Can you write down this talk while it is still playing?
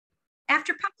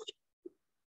After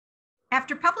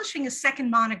publishing a second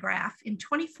monograph in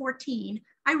 2014,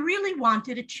 I really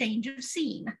wanted a change of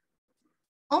scene.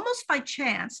 Almost by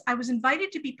chance, I was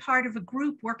invited to be part of a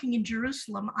group working in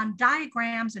Jerusalem on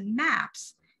diagrams and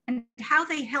maps and how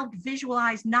they helped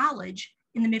visualize knowledge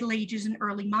in the Middle Ages and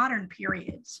early modern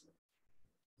periods.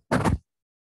 Oh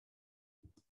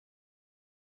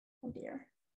dear.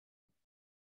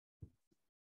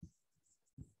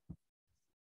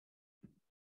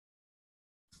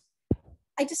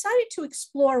 I decided to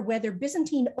explore whether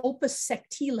Byzantine opus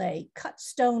sectile, cut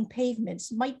stone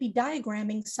pavements, might be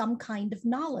diagramming some kind of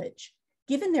knowledge,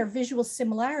 given their visual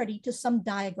similarity to some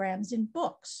diagrams in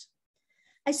books.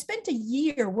 I spent a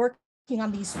year working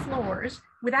on these floors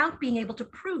without being able to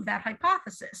prove that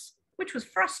hypothesis, which was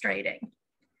frustrating.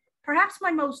 Perhaps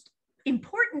my most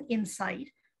important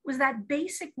insight was that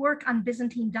basic work on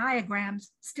Byzantine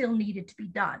diagrams still needed to be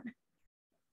done.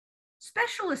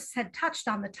 Specialists had touched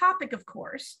on the topic, of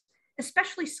course,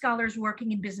 especially scholars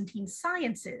working in Byzantine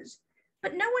sciences,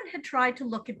 but no one had tried to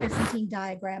look at Byzantine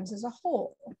diagrams as a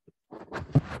whole.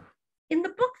 In the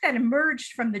book that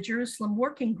emerged from the Jerusalem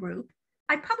Working Group,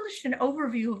 I published an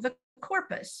overview of the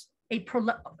corpus, a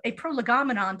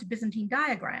prolegomenon to Byzantine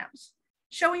diagrams,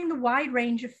 showing the wide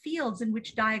range of fields in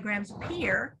which diagrams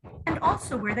appear and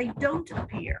also where they don't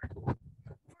appear.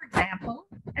 For example,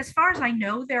 as far as I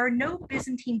know, there are no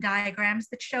Byzantine diagrams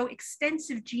that show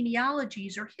extensive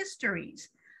genealogies or histories,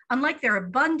 unlike their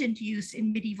abundant use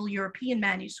in medieval European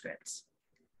manuscripts.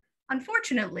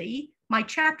 Unfortunately, my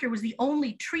chapter was the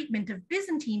only treatment of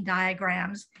Byzantine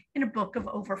diagrams in a book of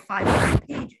over 500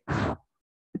 pages.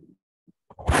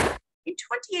 In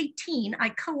 2018, I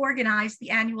co-organized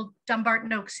the annual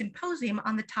Dumbarton-Oaks Symposium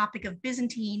on the topic of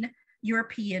Byzantine,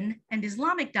 European, and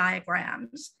Islamic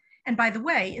diagrams. And by the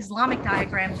way, Islamic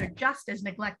diagrams are just as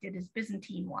neglected as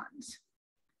Byzantine ones.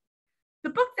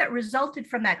 The book that resulted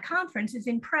from that conference is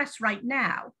in press right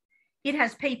now. It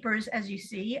has papers, as you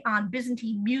see, on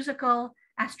Byzantine musical,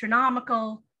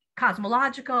 astronomical,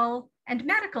 cosmological, and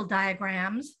medical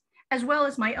diagrams, as well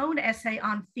as my own essay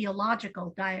on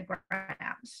theological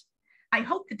diagrams. I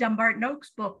hope the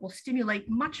Dumbarton-Oaks book will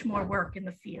stimulate much more work in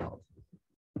the field.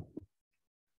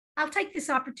 I'll take this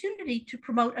opportunity to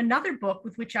promote another book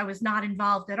with which I was not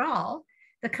involved at all,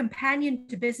 The Companion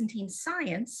to Byzantine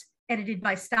Science, edited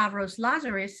by Stavros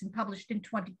Lazaris and published in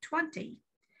 2020.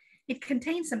 It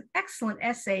contains some excellent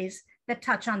essays that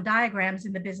touch on diagrams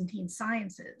in the Byzantine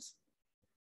sciences.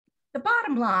 The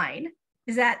bottom line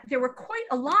is that there were quite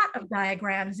a lot of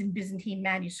diagrams in Byzantine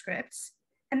manuscripts,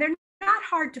 and they're not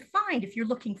hard to find if you're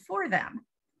looking for them.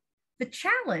 The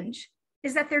challenge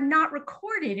is that they're not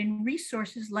recorded in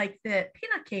resources like the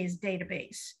Pinakes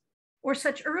database, or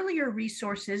such earlier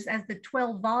resources as the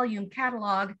 12-volume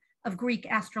catalog of Greek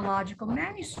astrological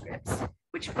manuscripts,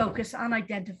 which focus on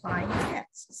identifying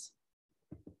texts.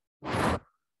 The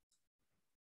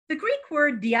Greek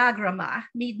word diagramma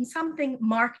means something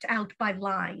marked out by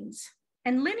lines,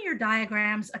 and linear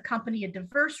diagrams accompany a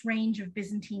diverse range of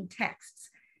Byzantine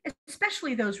texts,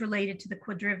 especially those related to the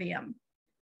quadrivium.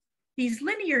 These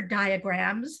linear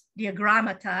diagrams,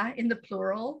 diagrammata in the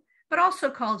plural, but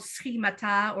also called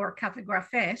schemata or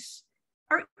cathagraphes,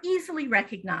 are easily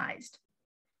recognized.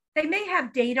 They may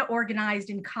have data organized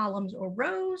in columns or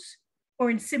rows, or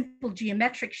in simple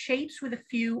geometric shapes with a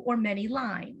few or many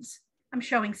lines. I'm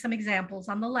showing some examples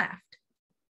on the left.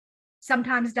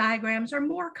 Sometimes diagrams are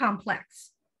more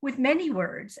complex, with many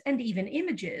words and even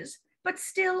images, but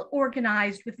still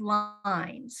organized with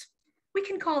lines. We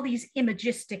can call these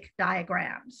imagistic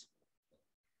diagrams.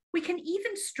 We can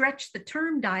even stretch the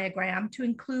term diagram to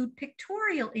include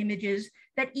pictorial images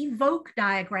that evoke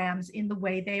diagrams in the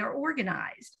way they are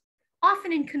organized,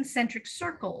 often in concentric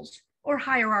circles or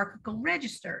hierarchical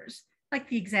registers, like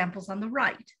the examples on the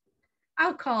right.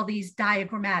 I'll call these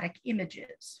diagrammatic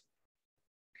images.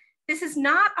 This is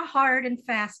not a hard and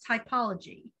fast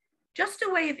typology, just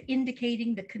a way of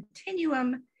indicating the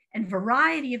continuum and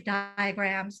variety of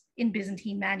diagrams in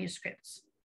Byzantine manuscripts.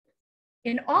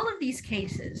 In all of these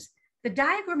cases, the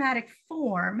diagrammatic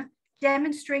form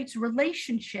demonstrates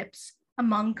relationships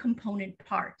among component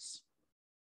parts.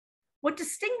 What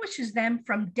distinguishes them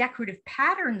from decorative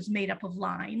patterns made up of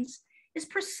lines is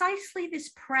precisely this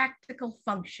practical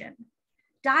function.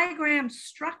 Diagrams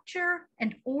structure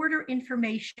and order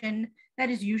information that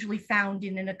is usually found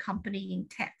in an accompanying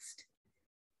text.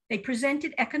 They present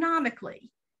it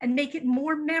economically and make it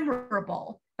more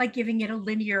memorable by giving it a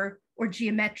linear or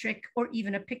geometric or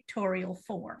even a pictorial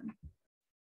form.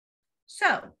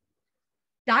 So,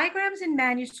 diagrams in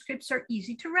manuscripts are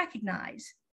easy to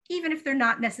recognize, even if they're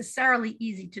not necessarily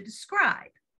easy to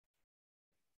describe.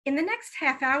 In the next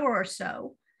half hour or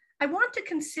so, I want to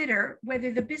consider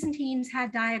whether the Byzantines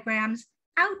had diagrams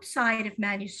outside of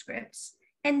manuscripts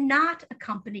and not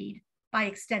accompanied by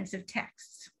extensive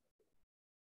texts.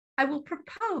 I will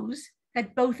propose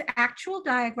that both actual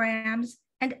diagrams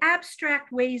and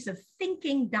abstract ways of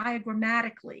thinking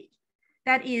diagrammatically,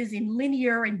 that is, in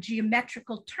linear and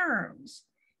geometrical terms,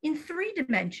 in 3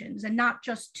 dimensions and not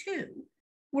just 2,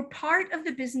 were part of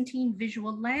the Byzantine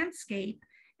visual landscape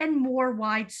and more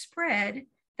widespread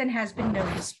than has been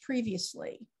noticed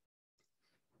previously.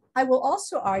 I will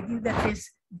also argue that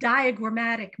this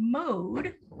diagrammatic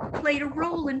mode played a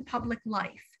role in public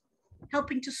life,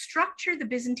 helping to structure the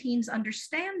Byzantines'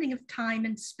 understanding of time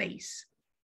and space.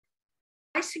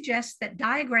 I suggest that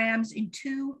diagrams in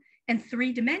 2 and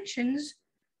 3 dimensions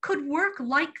could work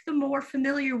like the more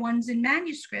familiar ones in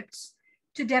manuscripts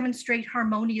to demonstrate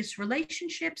harmonious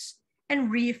relationships and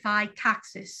reify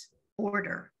tάξις,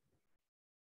 order.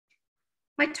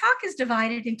 My talk is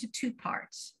divided into 2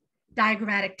 parts,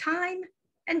 diagrammatic time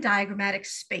and diagrammatic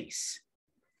space.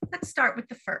 Let's start with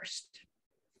the first.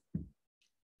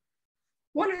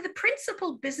 One of the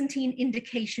principal Byzantine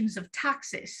indications of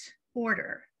tάξις,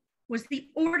 order, was the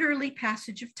orderly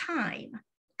passage of time,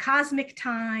 cosmic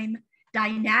time,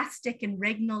 dynastic and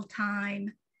regnal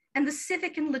time, and the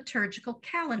civic and liturgical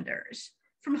calendars,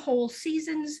 from whole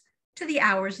seasons to the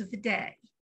hours of the day.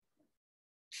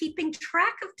 Keeping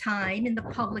track of time in the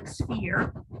public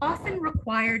sphere often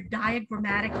required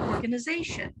diagrammatic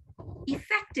organization,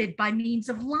 effected by means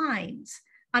of lines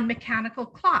on mechanical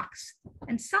clocks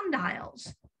and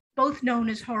sundials, both known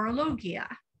as horologia,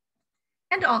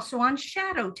 and also on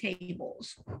shadow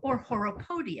tables or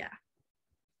horopodia.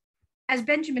 As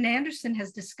Benjamin Anderson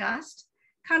has discussed,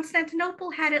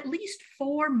 Constantinople had at least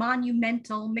 4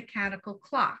 monumental mechanical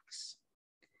clocks.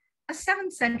 A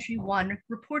 7th century one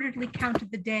reportedly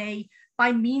counted the day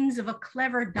by means of a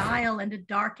clever dial and a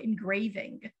dark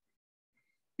engraving.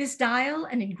 This dial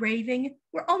and engraving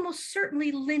were almost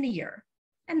certainly linear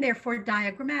and therefore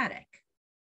diagrammatic.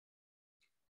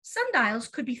 Sundials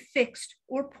could be fixed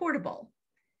or portable.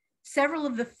 Several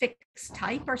of the fixed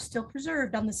type are still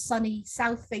preserved on the sunny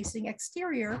south-facing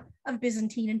exterior of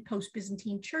Byzantine and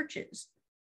post-Byzantine churches.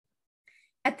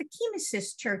 At the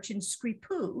Chemesis church in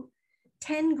Scripou,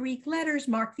 10 Greek letters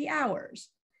mark the hours,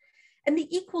 and the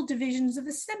equal divisions of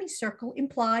the semicircle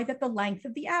imply that the length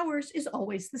of the hours is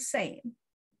always the same.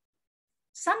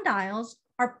 Sundials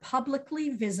are publicly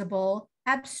visible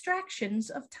abstractions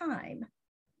of time.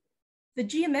 The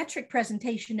geometric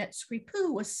presentation at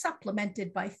Scripou was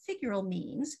supplemented by figural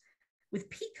means, with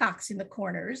peacocks in the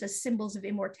corners as symbols of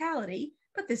immortality,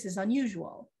 but this is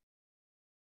unusual.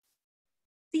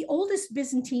 The oldest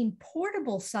Byzantine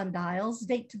portable sundials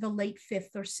date to the late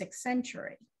 5th or 6th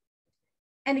century.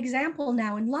 An example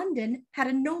now in London had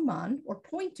a gnomon, or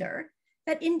pointer,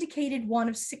 that indicated one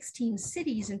of 16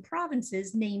 cities and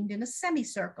provinces named in a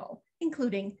semicircle,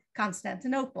 including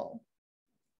Constantinople.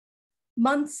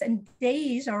 Months and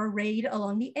days are arrayed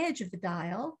along the edge of the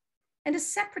dial, and a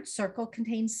separate circle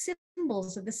contains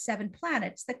symbols of the 7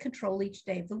 planets that control each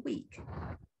day of the week.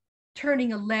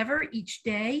 Turning a lever each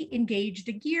day engaged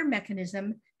a gear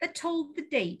mechanism that told the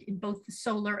date in both the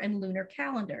solar and lunar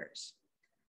calendars.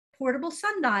 Portable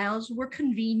sundials were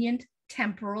convenient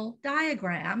temporal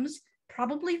diagrams,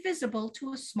 probably visible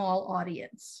to a small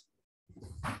audience.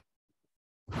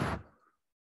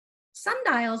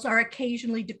 Sundials are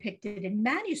occasionally depicted in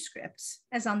manuscripts,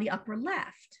 as on the upper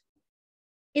left.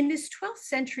 In this 12th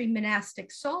century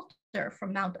monastic psalter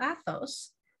from Mount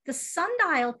Athos, the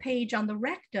sundial page on the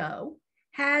recto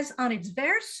has on its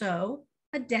verso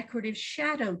a decorative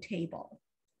shadow table.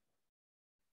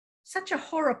 Such a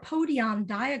horopodion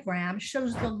diagram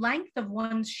shows the length of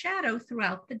one's shadow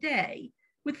throughout the day,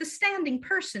 with the standing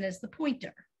person as the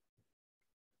pointer.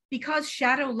 Because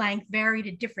shadow length varied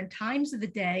at different times of the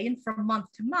day and from month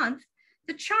to month,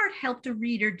 the chart helped a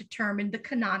reader determine the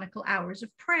canonical hours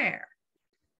of prayer.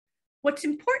 What's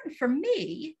important for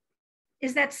me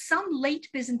is that some late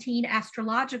Byzantine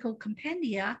astrological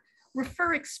compendia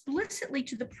refer explicitly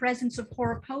to the presence of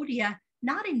horopodia,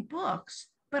 not in books,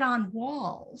 but on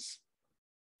walls.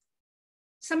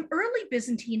 Some early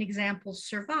Byzantine examples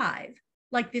survive,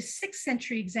 like this 6th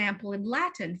century example in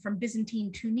Latin from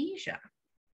Byzantine Tunisia.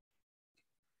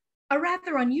 A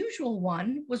rather unusual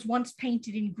one was once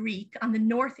painted in Greek on the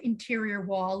north interior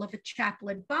wall of a chapel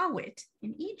at Bawit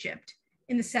in Egypt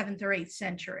in the 7th or 8th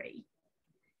century.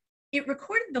 It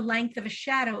recorded the length of a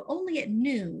shadow only at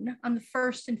noon on the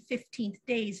 1st and 15th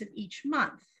days of each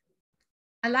month.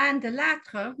 Alain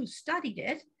Delattre, who studied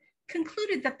it,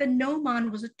 concluded that the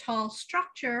gnomon was a tall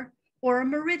structure or a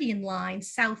meridian line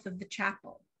south of the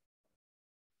chapel.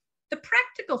 The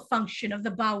practical function of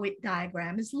the BAA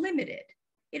diagram is limited.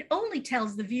 It only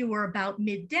tells the viewer about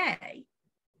midday,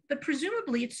 but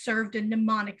presumably it served a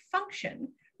mnemonic function,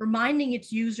 reminding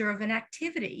its user of an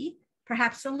activity,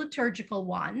 perhaps a liturgical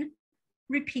one,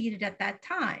 repeated at that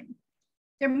time.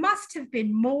 There must have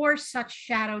been more such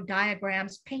shadow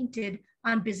diagrams painted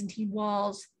on Byzantine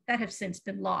walls that have since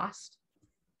been lost.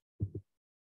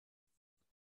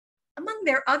 Among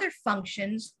their other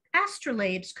functions,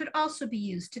 astrolabes could also be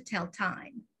used to tell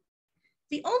time.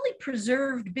 The only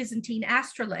preserved Byzantine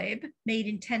astrolabe, made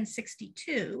in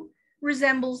 1062,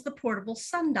 resembles the portable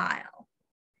sundial.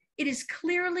 It is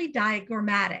clearly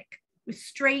diagrammatic, with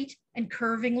straight and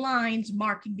curving lines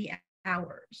marking the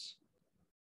hours.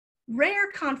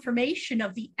 Rare confirmation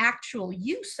of the actual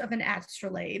use of an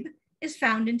astrolabe is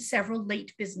found in several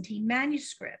late Byzantine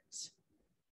manuscripts.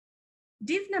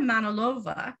 Divna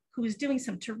Manilova, who is doing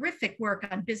some terrific work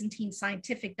on Byzantine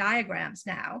scientific diagrams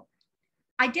now,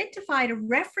 identified a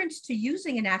reference to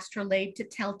using an astrolabe to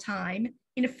tell time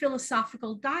in a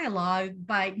philosophical dialogue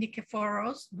by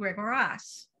Nikephoros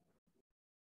Gregoras.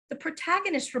 The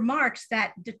protagonist remarks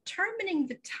that determining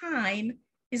the time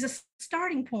is a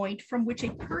starting point from which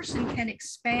a person can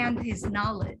expand his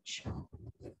knowledge.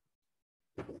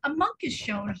 A monk is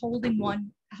shown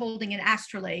holding an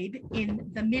astrolabe in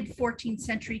the mid-14th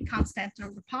century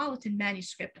Constantinopolitan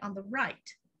manuscript on the right.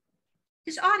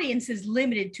 His audience is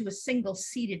limited to a single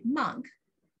seated monk,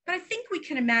 but I think we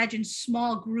can imagine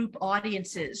small group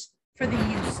audiences for the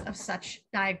use of such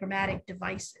diagrammatic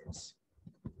devices.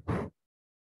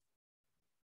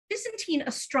 Byzantine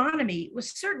astronomy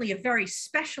was certainly a very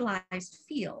specialized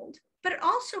field, but it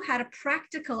also had a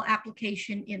practical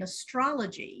application in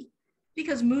astrology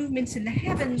because movements in the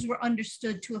heavens were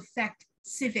understood to affect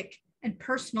civic and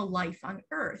personal life on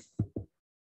Earth.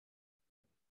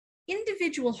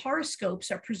 Individual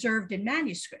horoscopes are preserved in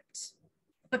manuscripts,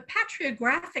 but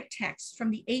patriographic texts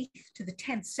from the 8th to the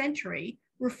 10th century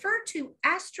refer to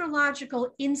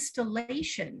astrological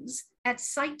installations at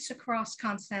sites across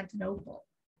Constantinople.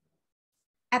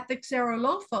 At the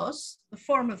Xerolophos, the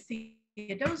Forum of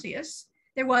Theodosius,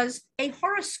 there was a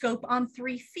horoscope on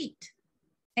 3 feet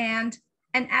and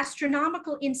an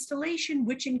astronomical installation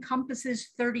which encompasses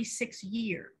 36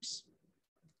 years.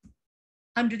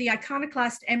 Under the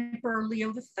iconoclast Emperor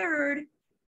Leo III,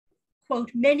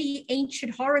 quote, many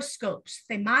ancient horoscopes,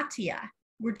 thematia,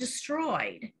 were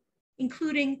destroyed,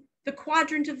 including the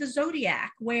quadrant of the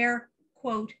zodiac, where,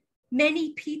 quote,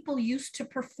 many people used to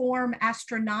perform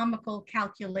astronomical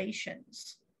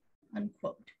calculations,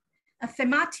 unquote. A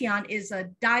themation is a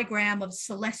diagram of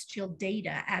celestial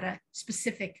data at a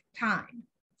specific time.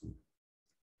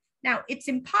 Now, it's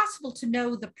impossible to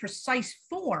know the precise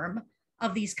form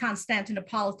of these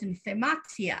Constantinopolitan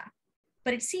thematia,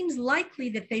 but it seems likely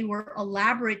that they were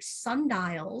elaborate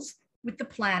sundials with the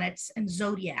planets and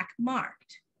zodiac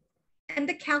marked. And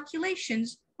the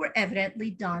calculations were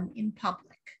evidently done in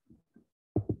public.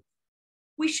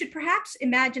 We should perhaps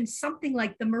imagine something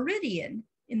like the meridian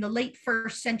in the late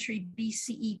 1st century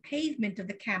BCE pavement of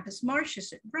the Campus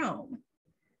Martius at Rome.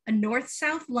 A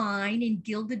north-south line in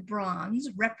gilded bronze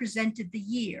represented the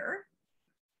year.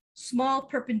 Small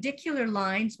perpendicular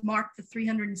lines marked the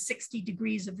 360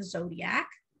 degrees of the zodiac,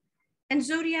 and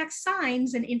zodiac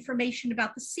signs and information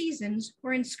about the seasons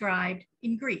were inscribed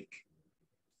in Greek.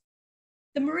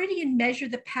 The meridian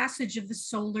measured the passage of the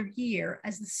solar year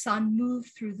as the sun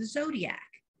moved through the zodiac,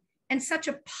 and such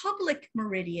a public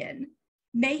meridian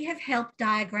may have helped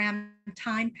diagram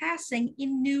time passing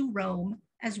in New Rome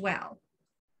as well.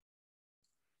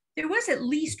 There was at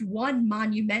least one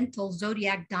monumental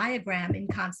zodiac diagram in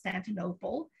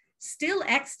Constantinople, still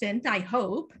extant, I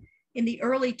hope, in the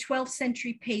early 12th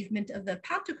century pavement of the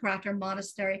Pantocrator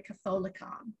Monastery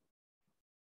Catholicon.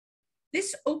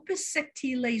 This opus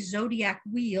sectile zodiac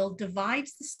wheel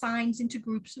divides the signs into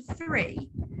groups of 3,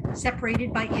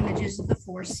 separated by images of the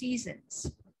 4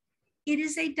 seasons. It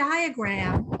is a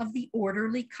diagram of the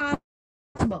orderly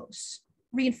cosmos,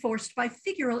 reinforced by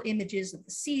figural images of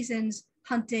the seasons,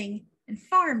 hunting, and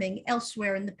farming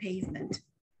elsewhere in the pavement.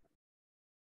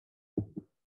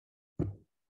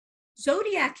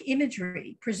 Zodiac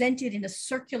imagery presented in a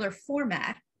circular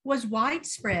format was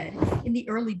widespread in the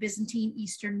early Byzantine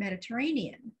Eastern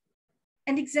Mediterranean,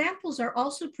 and examples are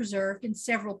also preserved in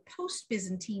several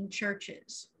post-Byzantine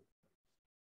churches.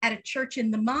 At a church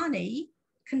in the Mani,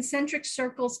 concentric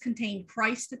circles contained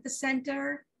Christ at the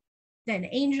center, then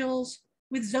angels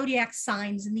with zodiac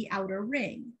signs in the outer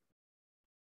ring.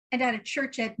 And at a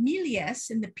church at Milies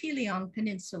in the Pelion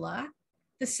Peninsula,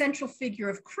 the central figure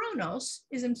of Kronos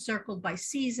is encircled by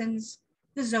seasons,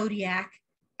 the zodiac,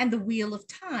 and the wheel of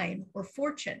time or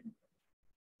fortune.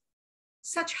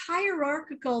 Such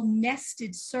hierarchical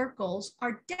nested circles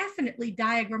are definitely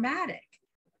diagrammatic.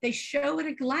 They show at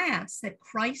a glance that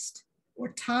Christ,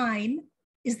 or time,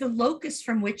 is the locus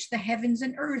from which the heavens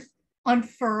and earth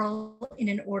unfurl in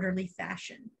an orderly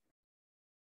fashion.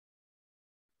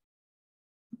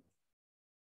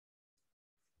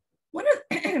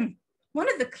 One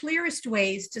of the clearest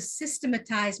ways to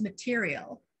systematize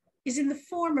material is in the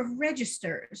form of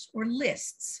registers or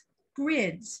lists,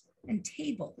 grids, and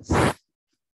tables.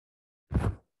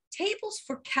 Tables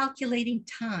for calculating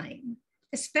time,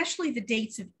 especially the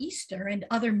dates of Easter and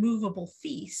other movable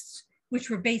feasts, which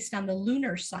were based on the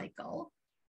lunar cycle,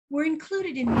 were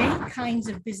included in many kinds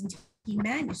of Byzantine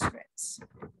manuscripts.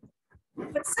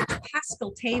 But such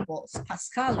Paschal tables,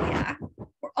 Paschalia,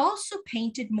 were also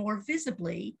painted more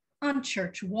visibly on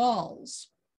church walls.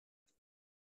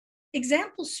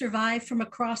 Examples survive from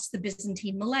across the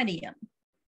Byzantine millennium.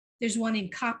 There's one in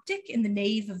Coptic in the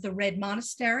nave of the Red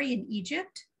Monastery in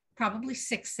Egypt, probably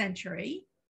 6th century,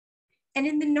 and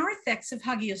in the narthex of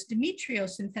Hagios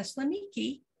Dimitrios in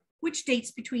Thessaloniki, which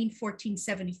dates between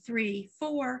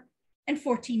 1473-4 and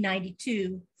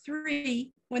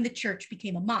 1492-3, when the church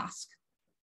became a mosque.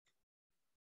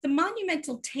 The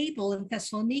monumental table in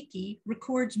Thessaloniki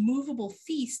records movable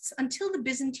feasts until the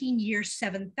Byzantine year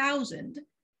 7000,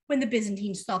 when the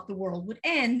Byzantines thought the world would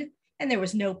end and there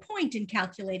was no point in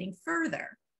calculating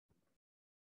further.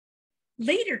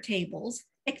 Later tables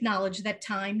acknowledge that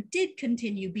time did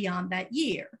continue beyond that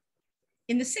year.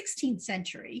 In the 16th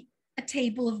century, a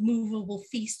table of movable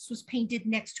feasts was painted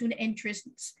next to an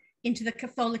entrance into the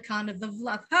Catholicon of the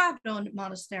Vladharon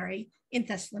monastery in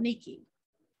Thessaloniki.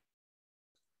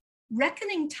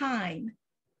 Reckoning time,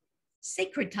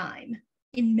 sacred time,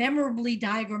 in memorably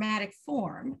diagrammatic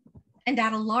form and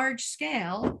at a large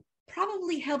scale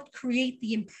probably helped create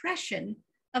the impression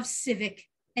of civic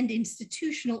and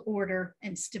institutional order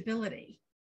and stability.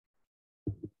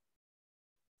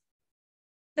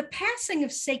 The passing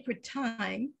of sacred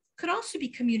time could also be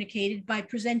communicated by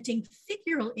presenting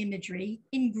figural imagery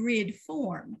in grid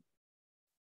form.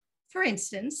 For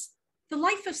instance, the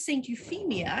life of Saint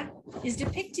Euphemia is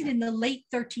depicted in the late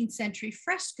 13th century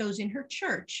frescoes in her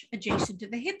church adjacent to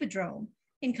the Hippodrome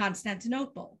in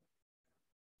Constantinople.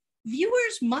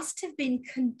 Viewers must have been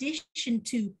conditioned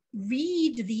to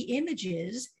read the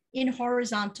images in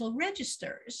horizontal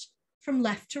registers from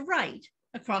left to right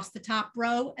across the top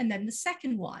row and then the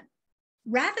second one,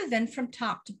 rather than from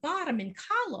top to bottom in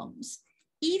columns,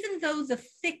 even though the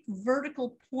thick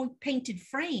vertical painted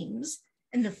frames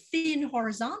and the thin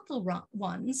horizontal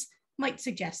ones might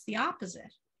suggest the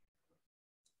opposite.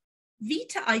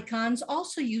 Vita icons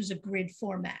also use a grid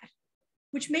format,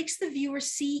 which makes the viewer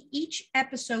see each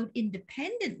episode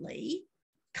independently,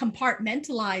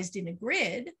 compartmentalized in a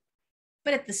grid,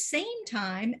 but at the same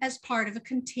time as part of a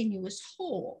continuous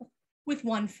whole, with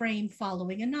one frame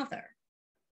following another.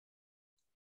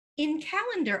 In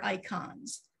calendar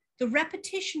icons, the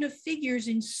repetition of figures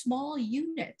in small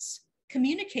units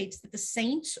communicates that the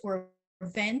saints or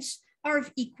events are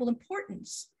of equal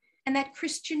importance and that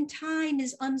Christian time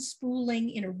is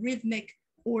unspooling in a rhythmic,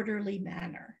 orderly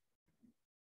manner.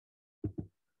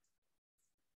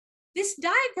 This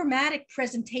diagrammatic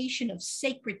presentation of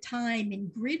sacred time in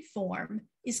grid form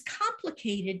is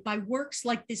complicated by works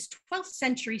like this 12th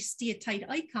century steatite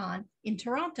icon in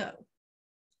Toronto.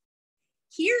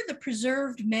 Here, the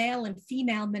preserved male and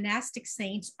female monastic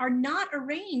saints are not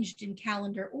arranged in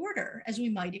calendar order, as we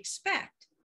might expect.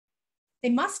 They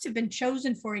must have been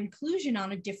chosen for inclusion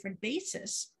on a different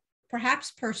basis,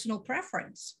 perhaps personal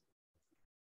preference.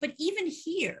 But even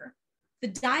here, the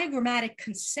diagrammatic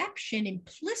conception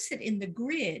implicit in the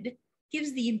grid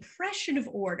gives the impression of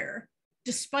order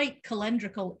despite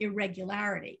calendrical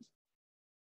irregularity.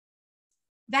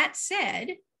 That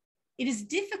said, it is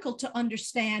difficult to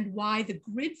understand why the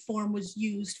grid form was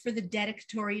used for the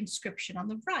dedicatory inscription on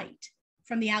the right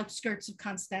from the outskirts of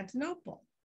Constantinople.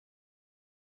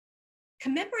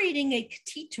 Commemorating a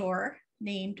ktitor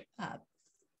named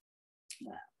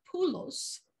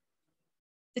Poulos,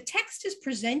 the text is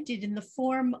presented in the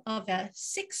form of a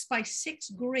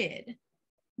 6x6 grid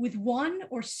with one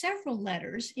or several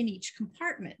letters in each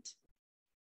compartment.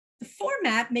 The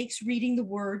format makes reading the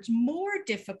words more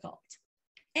difficult,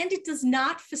 and it does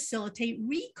not facilitate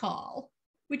recall,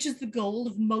 which is the goal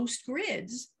of most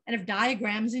grids and of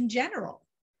diagrams in general.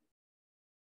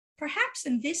 Perhaps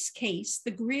in this case,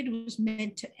 the grid was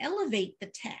meant to elevate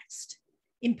the text,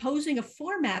 imposing a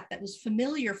format that was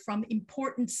familiar from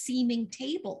important seeming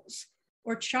tables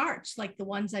or charts like the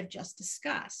ones I've just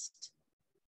discussed.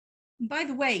 And by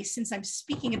the way, since I'm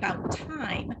speaking about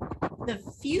time, the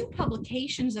few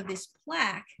publications of this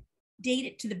plaque date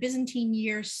it to the Byzantine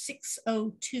year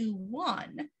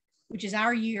 6021, which is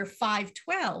our year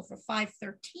 512 or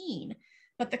 513,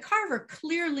 but the carver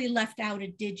clearly left out a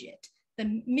digit.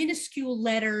 The minuscule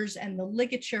letters and the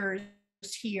ligatures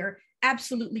here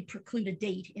absolutely preclude a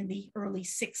date in the early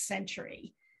 6th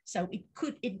century. So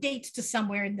it dates to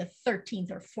somewhere in the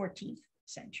 13th or 14th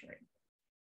century.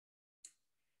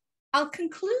 I'll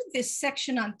conclude this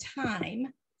section on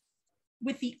time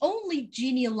with the only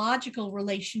genealogical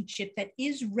relationship that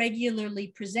is regularly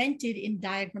presented in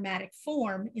diagrammatic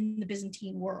form in the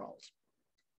Byzantine world.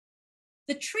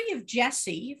 The tree of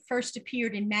Jesse first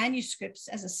appeared in manuscripts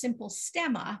as a simple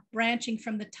stemma branching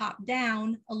from the top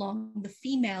down along the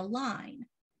female line.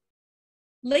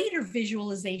 Later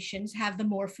visualizations have the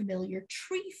more familiar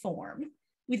tree form,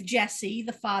 with Jesse,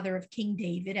 the father of King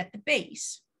David, at the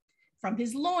base. From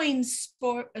his loins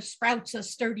sprouts a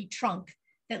sturdy trunk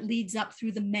that leads up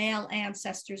through the male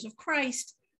ancestors of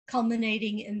Christ,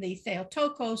 culminating in the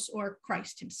Theotokos, or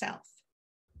Christ himself.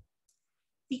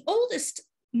 The oldest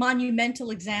monumental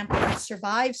example that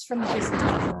survives from the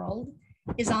Byzantine world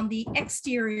is on the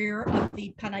exterior of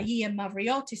the Panagia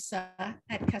Mavriotissa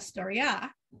at Kastoria,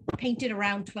 painted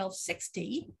around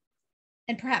 1260,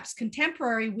 and perhaps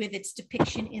contemporary with its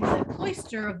depiction in the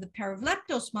cloister of the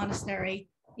Perivleptos monastery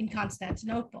in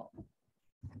Constantinople.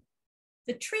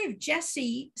 The tree of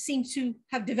Jesse seems to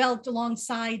have developed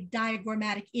alongside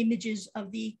diagrammatic images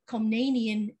of the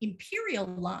Komnenian imperial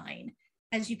line.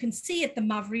 As you can see at the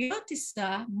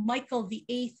Mavriotissa, Michael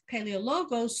VIII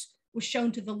Paleologos was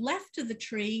shown to the left of the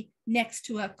tree next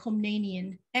to a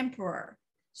Komnenian emperor,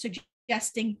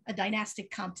 suggesting a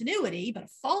dynastic continuity, but a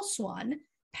false one,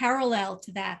 parallel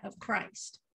to that of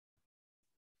Christ.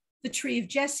 The tree of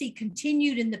Jesse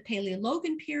continued in the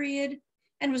Paleologan period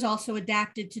and was also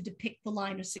adapted to depict the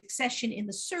line of succession in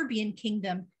the Serbian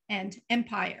kingdom and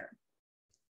empire.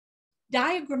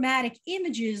 Diagrammatic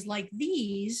images like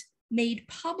these made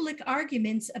public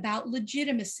arguments about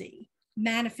legitimacy,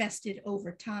 manifested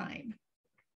over time.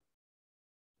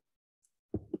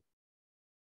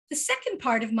 The second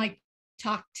part of my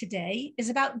talk today is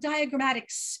about diagrammatic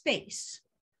space.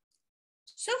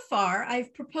 So far,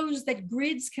 I've proposed that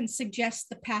grids can suggest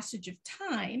the passage of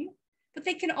time, but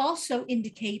they can also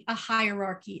indicate a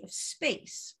hierarchy of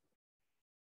space.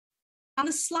 On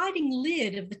the sliding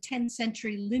lid of the 10th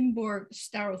century Limburg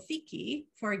Starothiki,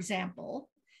 for example,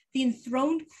 the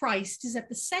enthroned Christ is at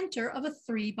the center of a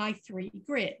 3x3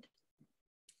 grid.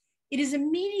 It is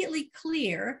immediately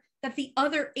clear that the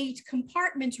other 8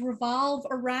 compartments revolve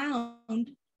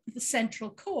around the central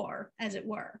core, as it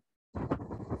were.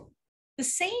 The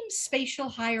same spatial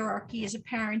hierarchy is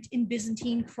apparent in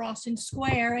Byzantine cross and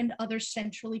square and other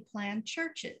centrally planned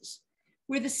churches,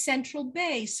 where the central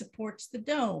bay supports the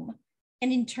dome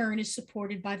and in turn is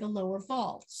supported by the lower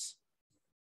vaults.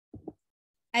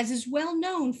 As is well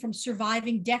known from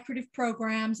surviving decorative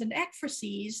programs and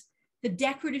ekphrases, the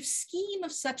decorative scheme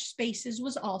of such spaces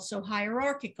was also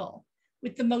hierarchical,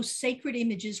 with the most sacred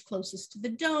images closest to the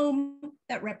dome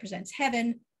that represents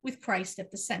heaven, with Christ at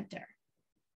the center.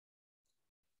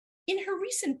 In her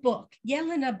recent book,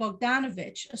 Jelena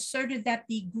Bogdanovic asserted that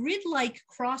the grid-like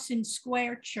cross and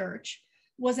square church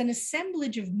was an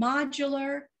assemblage of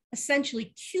modular,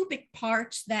 essentially cubic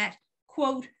parts that,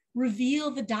 quote,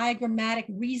 reveal the diagrammatic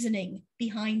reasoning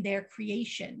behind their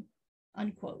creation,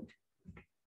 unquote.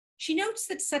 She notes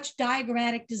that such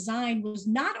diagrammatic design was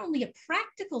not only a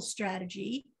practical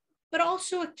strategy, but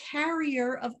also a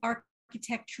carrier of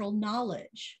architectural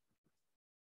knowledge.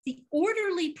 The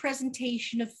orderly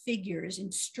presentation of figures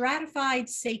in stratified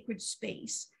sacred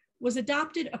space was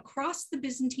adopted across the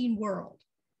Byzantine world,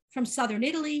 from southern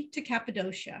Italy to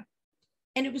Cappadocia,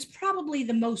 and it was probably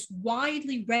the most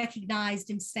widely recognized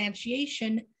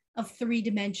instantiation of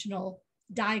three-dimensional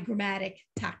diagrammatic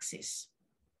tάξις.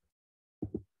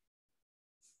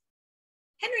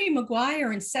 Henry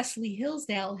Maguire and Cecily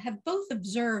Hillsdale have both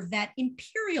observed that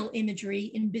imperial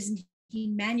imagery in Byzantine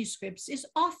manuscripts is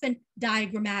often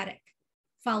diagrammatic,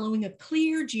 following a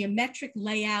clear geometric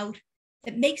layout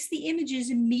that makes the images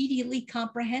immediately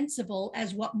comprehensible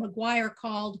as what Maguire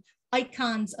called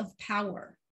icons of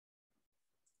power.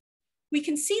 We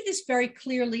can see this very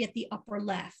clearly at the upper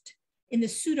left in the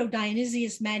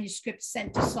Pseudo-Dionysius manuscript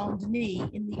sent to Saint-Denis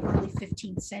in the early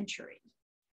 15th century.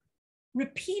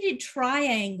 Repeated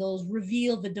triangles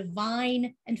reveal the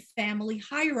divine and family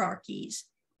hierarchies,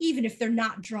 even if they're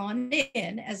not drawn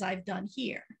in, as I've done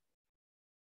here.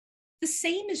 The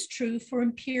same is true for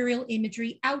imperial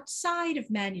imagery outside of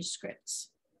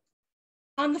manuscripts.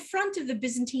 On the front of the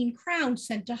Byzantine crown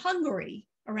sent to Hungary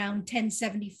around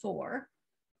 1074,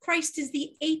 Christ is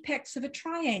the apex of a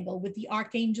triangle with the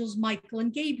archangels Michael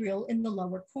and Gabriel in the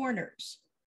lower corners.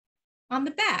 On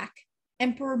the back,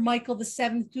 Emperor Michael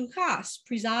VII Dukas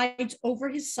presides over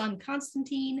his son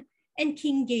Constantine and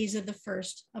King Geza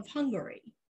I of Hungary.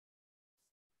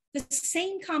 The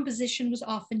same composition was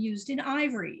often used in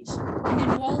ivories and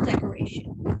in wall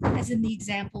decoration, as in the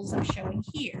examples I'm showing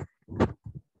here.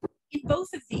 In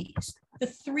both of these, the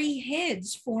three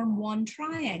heads form one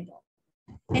triangle,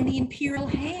 and the imperial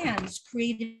hands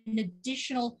create an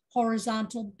additional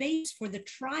horizontal base for the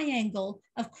triangle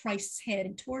of Christ's head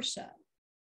and torso.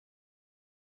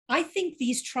 I think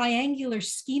these triangular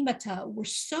schemata were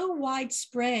so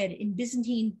widespread in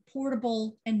Byzantine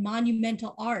portable and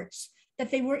monumental arts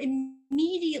that they were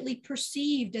immediately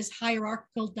perceived as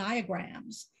hierarchical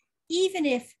diagrams, even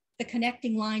if the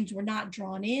connecting lines were not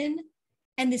drawn in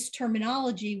and this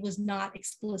terminology was not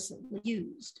explicitly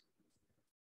used.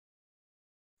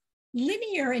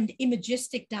 Linear and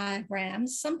imagistic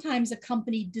diagrams sometimes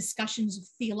accompanied discussions of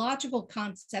theological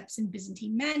concepts in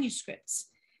Byzantine manuscripts,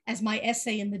 as my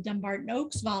essay in the Dumbarton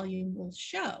Oaks volume will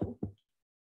show.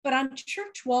 But on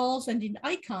church walls and in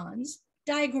icons,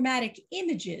 diagrammatic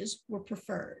images were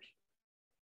preferred.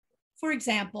 For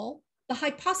example, the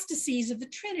hypostases of the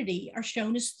Trinity are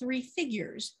shown as three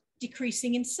figures,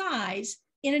 decreasing in size,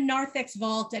 in a narthex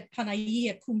vault at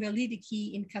Panagia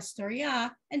Kumvelidiki in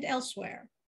Kastoria and elsewhere.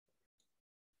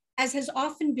 As has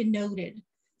often been noted,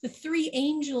 the three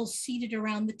angels seated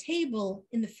around the table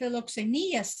in the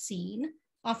Philoxenia scene,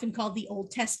 often called the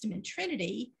Old Testament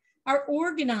Trinity, are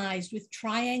organized with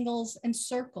triangles and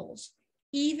circles,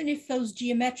 even if those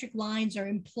geometric lines are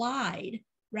implied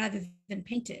rather than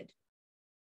painted.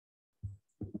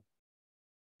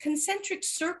 Concentric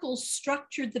circles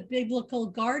structured the biblical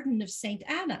Garden of St.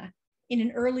 Anna in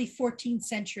an early 14th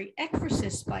century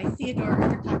ekphrasis by Theodore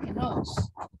Artakinos.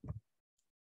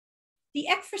 The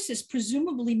ekphrasis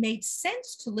presumably made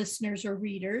sense to listeners or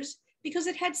readers because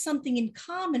it had something in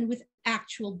common with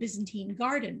actual Byzantine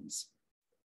gardens.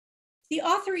 The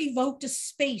author evoked a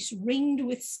space ringed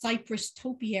with cypress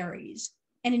topiaries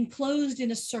and enclosed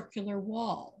in a circular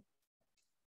wall.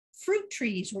 Fruit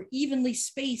trees were evenly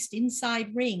spaced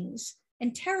inside rings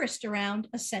and terraced around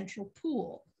a central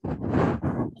pool. A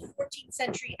 14th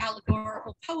century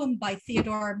allegorical poem by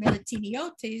Theodore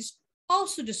Melitiniotes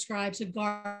also describes a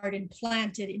garden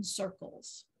planted in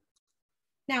circles.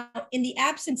 Now, in the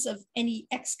absence of any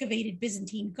excavated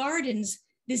Byzantine gardens,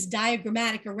 this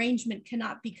diagrammatic arrangement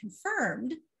cannot be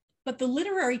confirmed, but the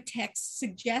literary text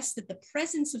suggests that the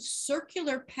presence of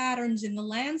circular patterns in the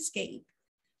landscape,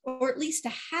 or at least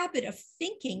a habit of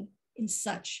thinking in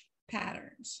such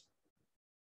patterns.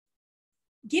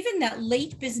 Given that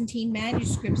late Byzantine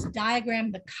manuscripts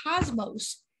diagram the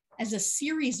cosmos as a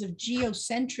series of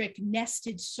geocentric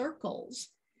nested circles,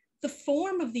 the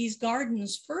form of these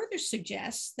gardens further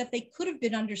suggests that they could have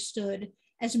been understood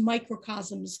as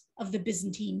microcosms of the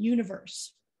Byzantine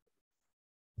universe.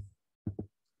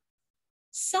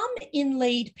 Some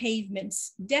inlaid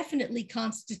pavements definitely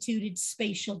constituted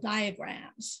spatial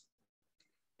diagrams.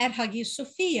 At Hagia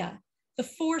Sophia, the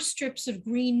 4 strips of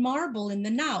green marble in the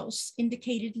naos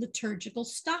indicated liturgical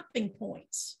stopping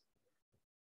points.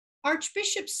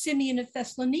 Archbishop Simeon of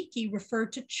Thessaloniki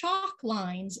referred to chalk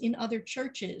lines in other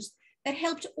churches that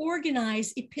helped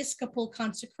organize episcopal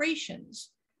consecrations,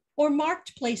 or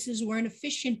marked places where an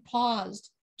officiant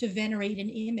paused to venerate an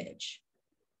image.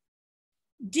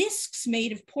 Discs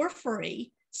made of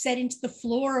porphyry set into the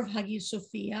floor of Hagia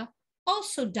Sophia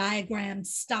also diagrammed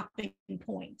stopping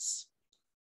points.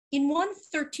 In one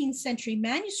 13th century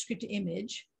manuscript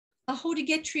image, a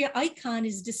Hodegetria icon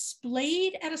is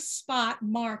displayed at a spot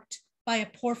marked by a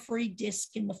porphyry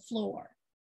disc in the floor.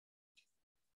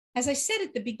 As I said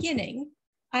at the beginning,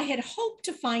 I had hoped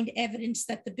to find evidence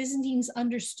that the Byzantines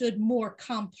understood more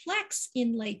complex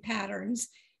inlay patterns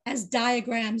as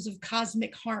diagrams of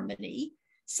cosmic harmony,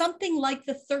 something like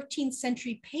the 13th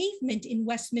century pavement in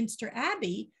Westminster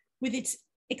Abbey with its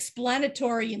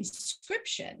explanatory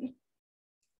inscription.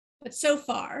 But so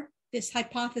far, this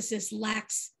hypothesis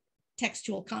lacks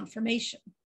textual confirmation.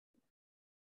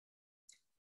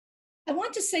 I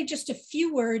want to say just a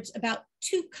few words about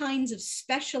 2 kinds of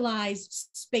specialized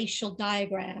spatial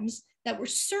diagrams that were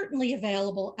certainly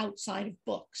available outside of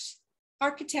books: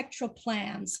 architectural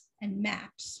plans and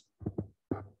maps.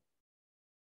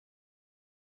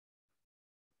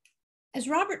 As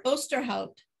Robert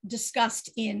Osterhout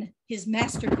discussed in his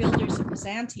Master Builders of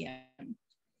Byzantium,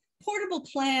 portable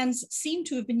plans seem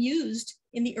to have been used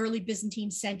in the early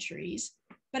Byzantine centuries,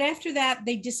 but after that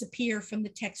they disappear from the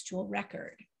textual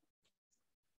record.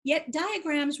 Yet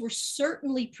diagrams were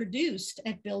certainly produced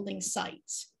at building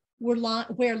sites,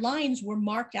 where lines were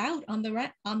marked out on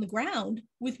the ground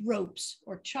with ropes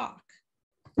or chalk.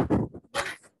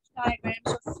 Diagrams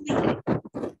are fleeting,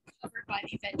 covered by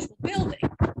the eventual building,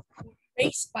 or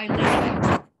erased by later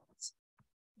activities.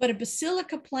 But a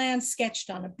basilica plan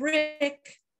sketched on a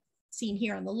brick, seen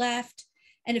here on the left,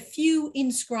 and a few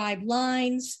inscribed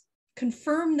lines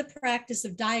confirm the practice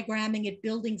of diagramming at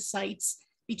building sites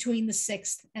between the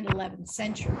 6th and 11th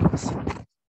centuries.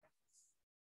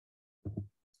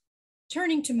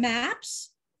 Turning to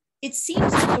maps, it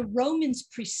seems that the Romans'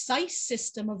 precise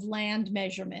system of land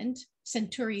measurement,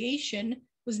 centuriation,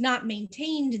 was not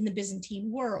maintained in the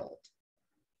Byzantine world.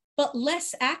 But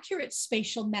less accurate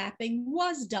spatial mapping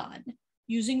was done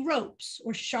using ropes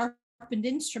or sharpened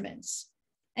instruments.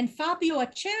 And Fabio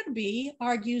Acerbi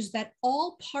argues that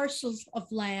all parcels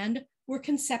of land were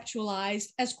conceptualized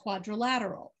as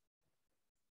quadrilateral.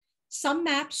 Some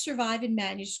maps survive in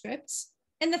manuscripts,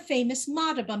 and the famous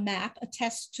Madaba map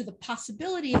attests to the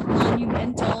possibility of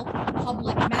monumental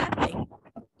public mapping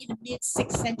in a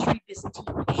mid-6th century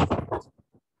Byzantine pavement.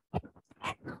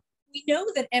 We know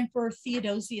that Emperor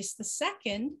Theodosius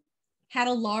II had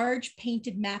a large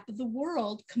painted map of the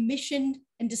world commissioned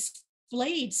and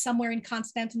displayed somewhere in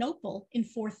Constantinople in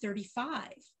 435.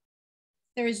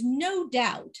 There is no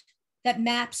doubt that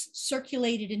maps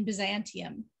circulated in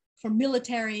Byzantium for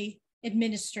military,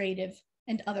 administrative,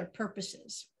 and other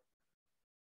purposes.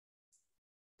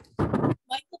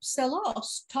 Michael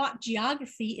Psellos taught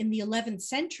geography in the 11th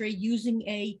century using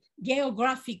a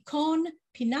geographikon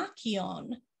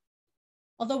pinakion,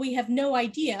 although we have no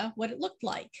idea what it looked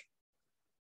like.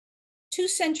 2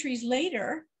 centuries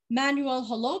later, Manuel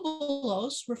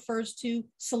Holobolos refers to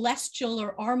celestial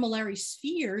or armillary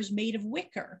spheres made of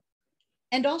wicker,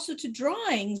 and also to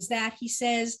drawings that, he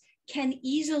says, can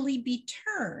easily be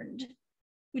turned,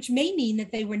 which may mean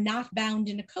that they were not bound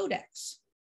in a codex.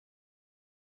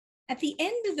 At the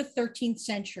end of the 13th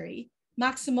century,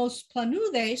 Maximos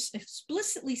Planudes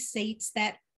explicitly states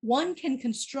that one can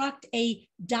construct a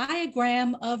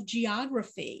diagram of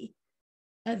geography,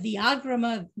 a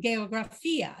diagramma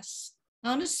geographias,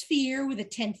 on a sphere with a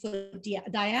 10-foot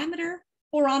diameter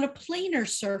or on a planar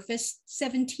surface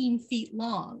 17 feet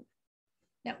long.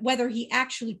 Now, whether he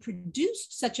actually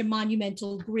produced such a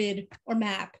monumental grid or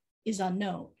map is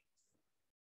unknown.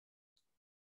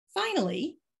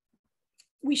 Finally,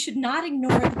 we should not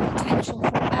ignore the potential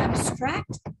for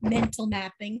abstract mental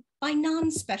mapping by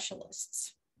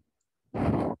non-specialists.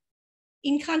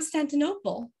 In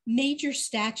Constantinople, major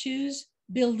statues,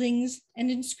 buildings, and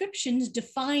inscriptions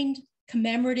defined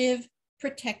commemorative,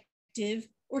 protective,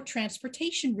 or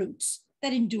transportation routes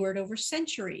that endured over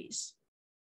centuries.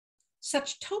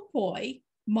 Such topoi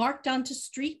mapped onto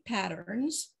street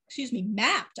patterns,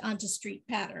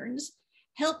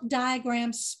 help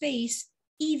diagram space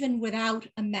even without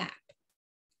a map.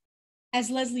 As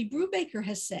Leslie Brubaker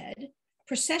has said,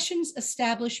 processions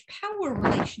establish power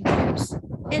relationships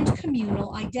and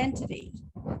communal identity.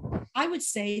 I would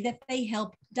say that they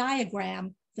help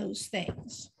diagram those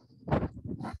things.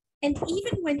 And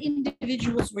even when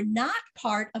individuals were not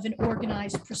part of an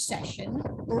organized procession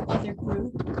or other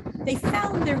group, they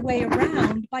found their way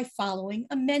around by following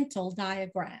a mental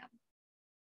diagram.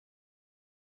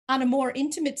 On a more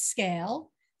intimate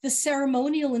scale, the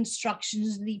ceremonial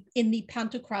instructions in the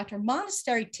Pantocrator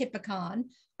monastery typicon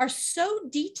are so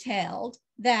detailed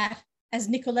that, as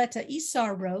Nicoletta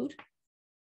Isar wrote,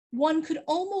 one could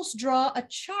almost draw a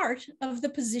chart of the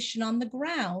position on the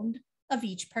ground of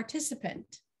each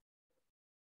participant.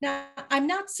 Now, I'm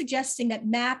not suggesting that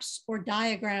maps or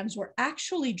diagrams were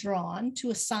actually drawn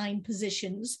to assign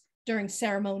positions during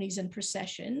ceremonies and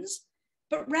processions,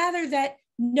 but rather that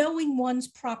knowing one's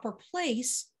proper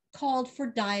place called for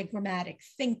diagrammatic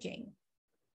thinking.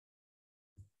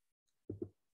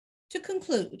 To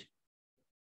conclude,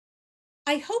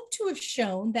 I hope to have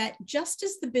shown that just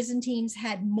as the Byzantines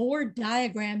had more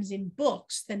diagrams in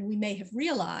books than we may have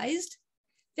realized,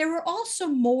 there were also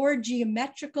more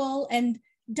geometrical and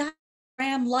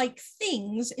diagram-like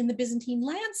things in the Byzantine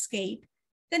landscape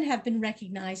than have been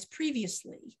recognized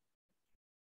previously.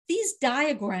 These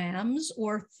diagrams,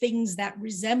 or things that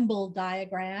resemble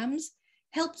diagrams,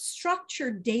 help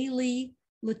structure daily,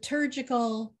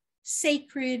 liturgical,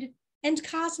 sacred, and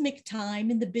cosmic time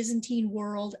in the Byzantine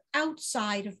world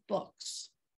outside of books.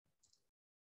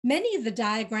 Many of the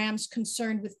diagrams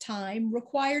concerned with time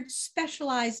required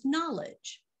specialized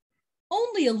knowledge.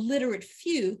 Only a literate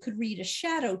few could read a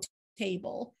shadow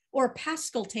table or a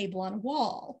Pascal table on a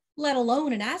wall, let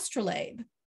alone an astrolabe.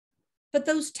 But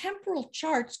those temporal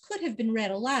charts could have been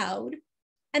read aloud,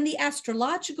 and the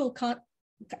astrological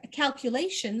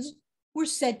calculations were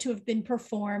said to have been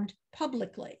performed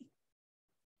publicly.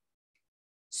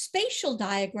 Spatial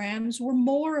diagrams were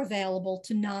more available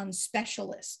to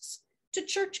non-specialists, to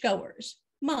churchgoers,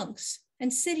 monks,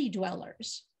 and city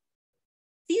dwellers.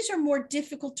 These are more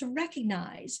difficult to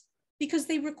recognize because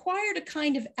they required a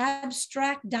kind of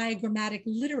abstract diagrammatic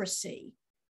literacy,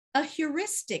 a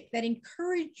heuristic that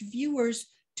encouraged viewers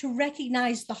to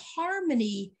recognize the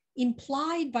harmony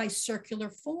implied by circular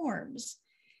forms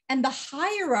and the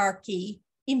hierarchy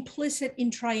implicit in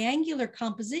triangular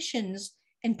compositions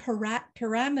and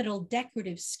pyramidal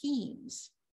decorative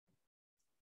schemes.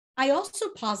 I also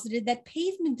posited that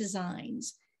pavement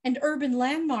designs and urban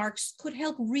landmarks could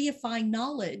help reify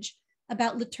knowledge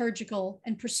about liturgical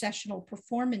and processional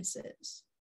performances.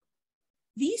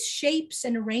 These shapes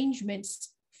and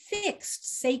arrangements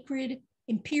fixed sacred,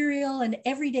 imperial, and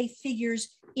everyday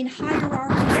figures in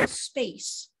hierarchical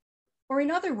space, or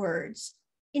in other words,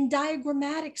 in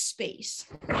diagrammatic space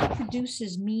that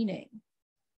produces meaning.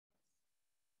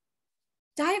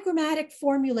 Diagrammatic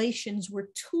formulations were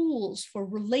tools for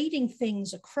relating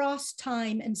things across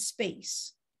time and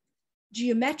space.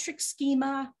 Geometric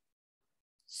schemata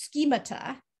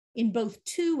in both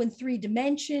 2 and 3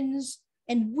 dimensions,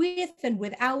 and with and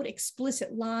without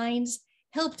explicit lines,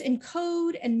 helped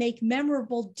encode and make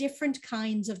memorable different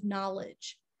kinds of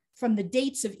knowledge, from the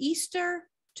dates of Easter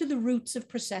to the routes of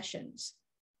processions.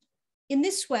 In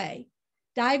this way,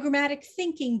 diagrammatic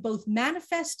thinking both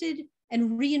manifested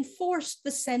and reinforced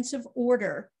the sense of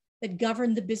order that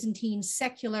governed the Byzantine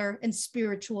secular and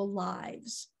spiritual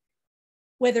lives.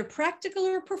 Whether practical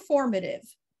or performative,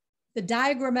 the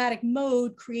diagrammatic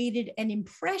mode created an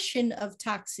impression of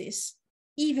tάξις,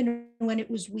 even when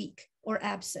it was weak or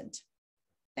absent.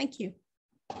 Thank you.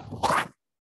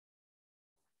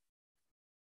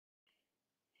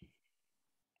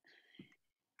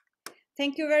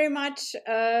 Thank you very much,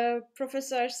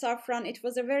 Professor Safran. It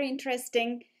was a very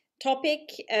interesting topic.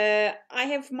 I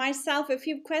have myself a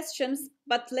few questions,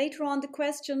 but later on the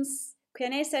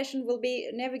Q&A session will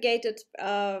be navigated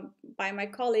by my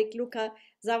colleague, Luca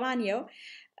Zavagno.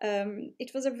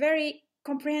 It was a very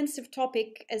comprehensive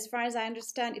topic. As far as I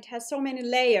understand, it has so many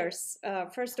layers.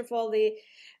 First of all, the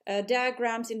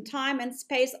diagrams in time and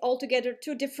space, altogether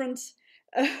 2 different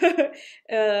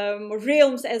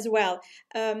realms as well.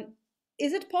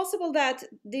 Is it possible that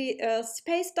the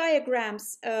space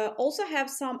diagrams also have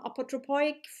some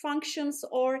apotropoic functions,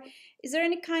 or is there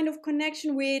any kind of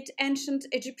connection with ancient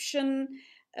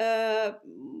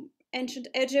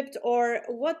Egypt, or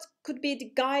what could be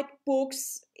the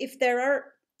guidebooks if there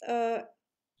are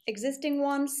existing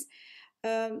ones?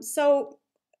 What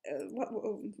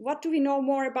do we know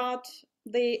more about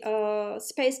the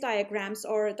space diagrams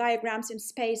or diagrams in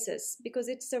spaces? Because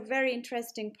it's a very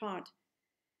interesting part.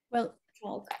 Well,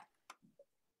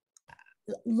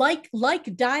 like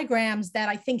diagrams that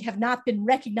I think have not been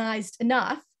recognized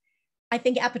enough, I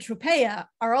think apotropeia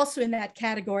are also in that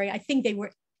category. I think they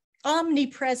were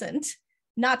omnipresent,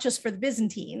 not just for the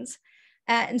Byzantines.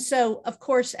 And so, of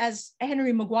course, as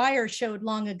Henry Maguire showed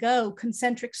long ago,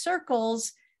 concentric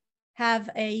circles have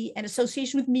an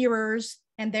association with mirrors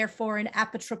and therefore an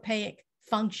apotropaic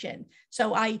function.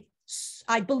 So I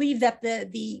believe that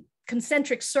the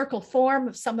concentric circle form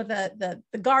of some of the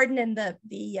garden and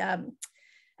the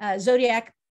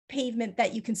zodiac pavement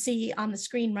that you can see on the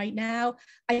screen right now,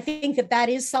 I think that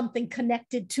is something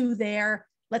connected to their,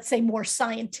 let's say, more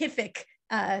scientific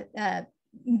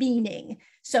meaning.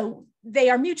 So they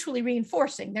are mutually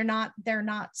reinforcing. They're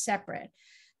not separate.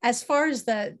 As far as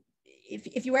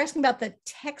if you were asking about the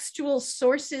textual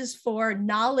sources for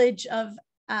knowledge of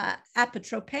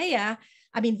apotropeia,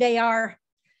 I mean, they are,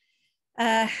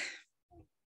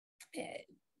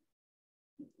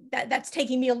 that's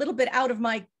taking me a little bit out of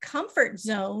my comfort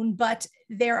zone, but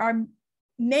there are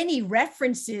many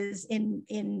references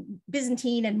in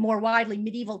Byzantine and more widely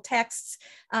medieval texts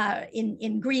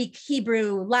in Greek,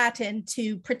 Hebrew, Latin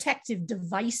to protective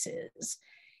devices.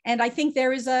 And I think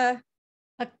there is a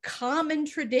common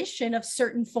tradition of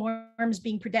certain forms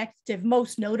being protective,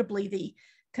 most notably the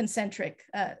concentric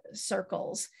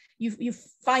circles. You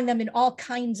find them in all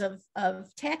kinds of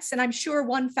texts, and I'm sure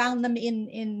one found them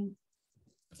in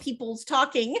people's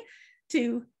talking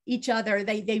to each other.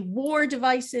 They wore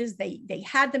devices, they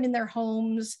had them in their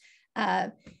homes.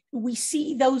 We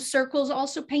see those circles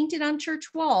also painted on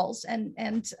church walls,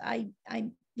 and I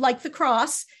like the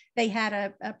cross, they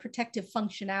had a protective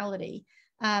functionality.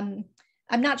 I'm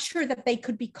not sure that they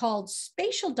could be called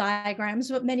spatial diagrams,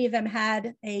 but many of them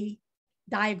had a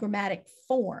diagrammatic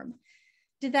form.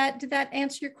 Did that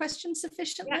answer your question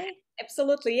sufficiently? Yeah,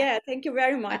 absolutely. Yeah. Thank you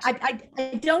very much. I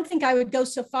don't think I would go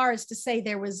so far as to say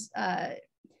there was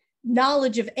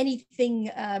knowledge of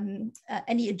anything,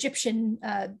 any Egyptian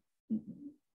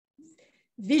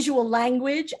visual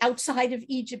language outside of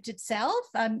Egypt itself.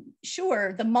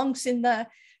 Sure, the monks in the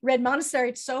Red Monastery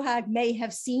at Sohag may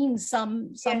have seen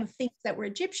some things that were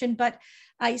Egyptian, but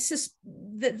the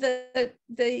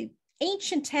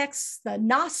ancient texts, the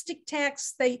Gnostic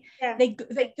texts, they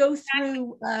go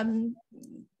through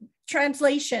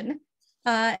translation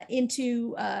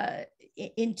into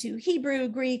Hebrew,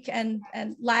 Greek, and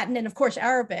Latin, and of course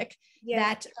Arabic.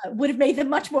 That would have made them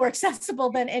much more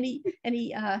accessible than any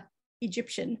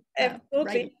Egyptian.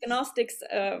 Absolutely, Gnostics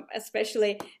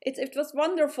especially. It was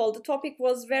wonderful. The topic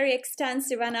was very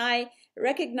extensive, and I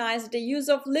recognized the use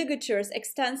of ligatures,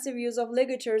 extensive use of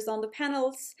ligatures on the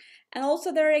panels. And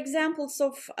also there are examples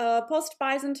of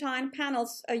post-Byzantine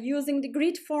panels using the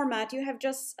grid format. You have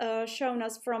just shown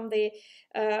us from the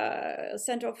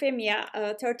Center of EMEA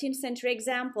 13th century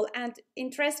example. And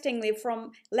interestingly,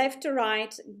 from left to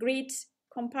right, grid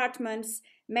compartments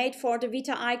made for the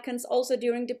Vita icons also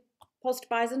during the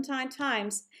post-Byzantine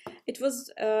times. It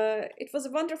was a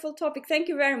wonderful topic. Thank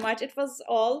you very much. It was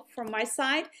all from my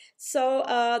side. So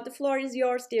the floor is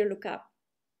yours, dear Luca.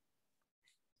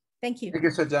 Thank you. Thank you,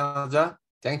 Serjanoja.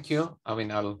 Thank you. I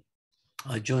mean, I'll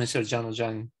join Serjanoja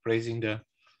in praising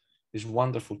this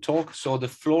wonderful talk. So the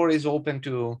floor is open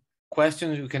to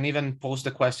questions. You can even post the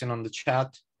question on the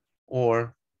chat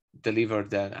or deliver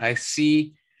that. I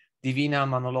see Divina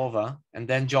Manolova and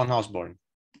then John Osborne.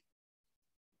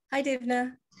 Hi,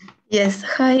 Divna. Yes,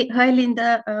 hi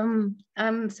Linda.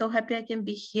 I'm so happy I can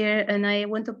be here, and I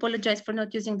want to apologize for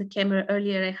not using the camera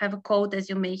earlier. I have a cold, as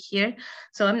you may hear,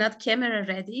 so I'm not camera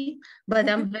ready, but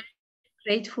I'm very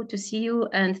grateful to see you,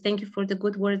 and thank you for the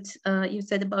good words you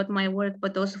said about my work,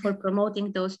 but also for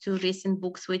promoting those two recent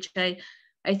books, which I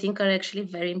think are actually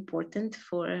very important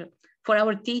for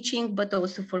our teaching, but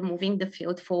also for moving the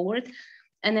field forward.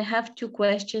 And I have two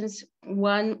questions.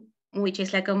 One, which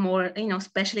is like a more,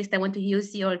 specialist. I want to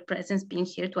use your presence being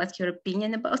here to ask your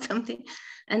opinion about something,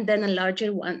 and then a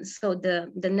larger one. So the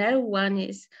narrow one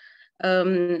is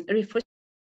refers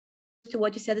to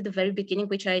what you said at the very beginning,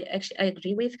 which I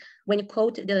agree with. When you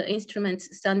quote the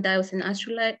instruments, sundials and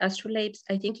astrolabes,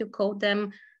 I think you call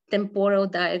them temporal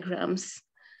diagrams.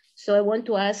 So I want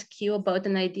to ask you about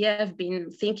an idea I've been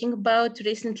thinking about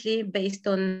recently based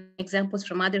on examples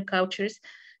from other cultures.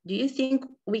 Do you think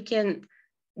we can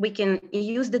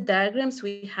use the diagrams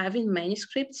we have in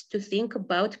manuscripts to think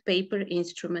about paper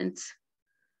instruments?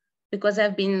 Because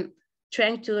I've been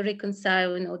trying to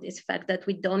reconcile, this fact that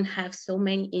we don't have so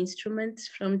many instruments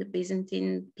from the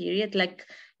Byzantine period. Like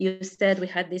you said, we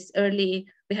have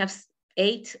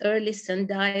 8 early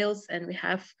sundials, and we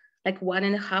have like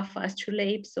 1.5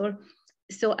 astrolabes,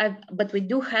 but we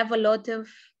do have a lot of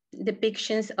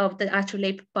depictions of the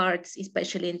astrolabe parts,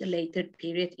 especially in the later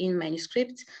period in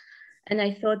manuscripts. And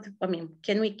I thought,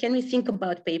 can we think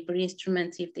about paper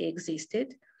instruments if they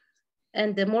existed?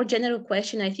 And the more general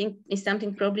question, I think, is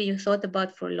something probably you thought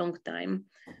about for a long time.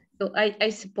 So I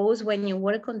suppose when you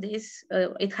work on this,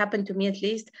 it happened to me at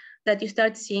least, that you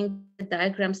start seeing the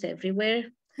diagrams everywhere.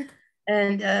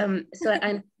 And so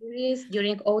I'm curious,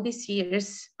 during all these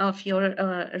years of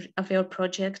your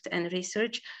project and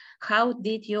research, how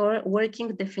did your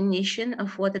working definition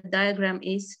of what a diagram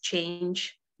is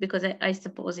change? Because I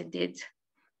suppose it did.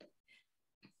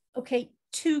 Okay,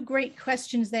 two great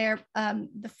questions there.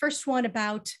 The first one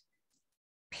about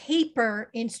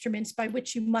paper instruments, by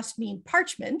which you must mean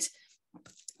parchment,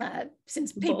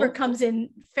 since paper comes in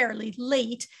fairly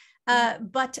late.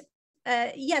 But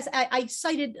yes, I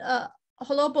cited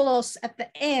Holobolos at the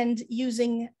end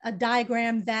using a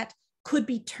diagram that could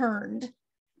be turned.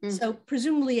 So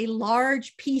presumably a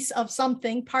large piece of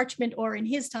something, parchment, or in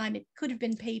his time, it could have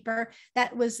been paper,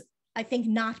 that was, I think,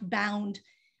 not bound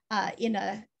in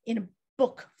a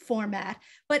book format.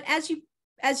 But as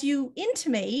you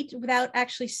intimate, without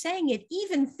actually saying it,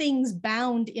 even things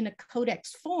bound in a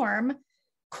codex form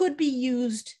could be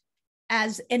used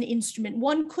as an instrument.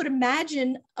 One could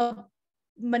imagine a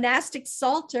monastic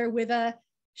psalter with a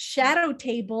shadow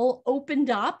table opened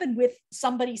up and with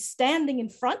somebody standing in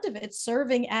front of it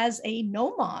serving as a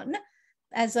gnomon,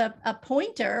 as a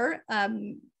pointer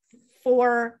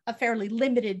for a fairly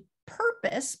limited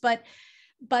purpose. But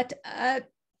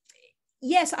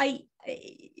yes,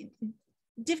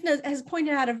 Divna has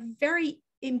pointed out a very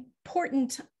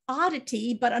important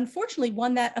oddity, but unfortunately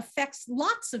one that affects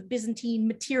lots of Byzantine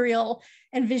material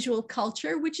and visual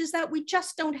culture, which is that we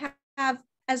just don't have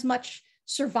as much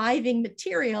surviving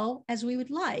material as we would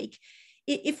like.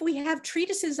 if we have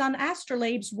treatises on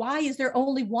astrolabes, why is there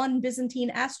only one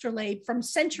Byzantine astrolabe from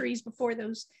centuries before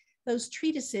those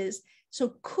treatises?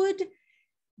 So could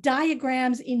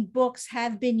diagrams in books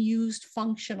have been used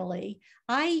functionally?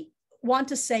 I want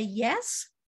to say yes.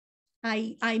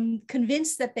 I'm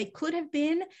convinced that they could have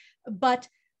been, but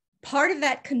part of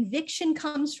that conviction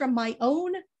comes from my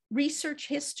own research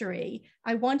history.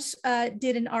 I once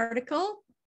did an article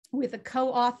with a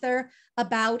co-author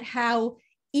about how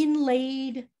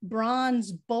inlaid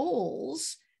bronze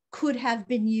bowls could have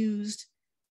been used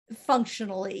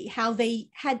functionally, how they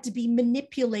had to be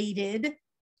manipulated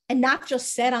and not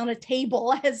just set on a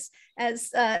table as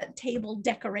table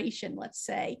decoration, let's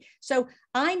say. So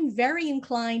I'm very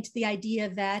inclined to the idea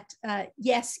that,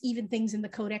 yes, even things in the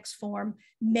codex form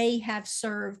may have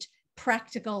served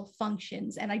practical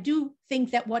functions. And I do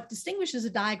think that what distinguishes a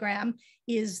diagram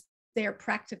is their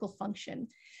practical function.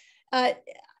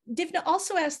 Divna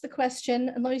also asked the question,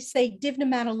 and let me say Divna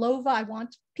Manilova, I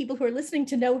want people who are listening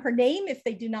to know her name if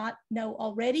they do not know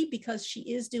already, because she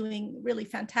is doing really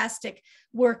fantastic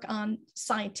work on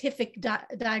scientific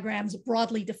diagrams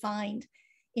broadly defined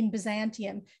in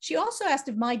Byzantium. She also asked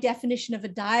if my definition of a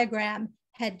diagram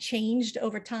had changed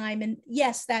over time. And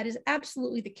yes, that is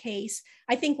absolutely the case.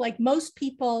 I think like most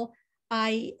people,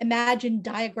 I imagine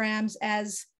diagrams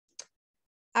as,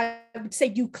 I would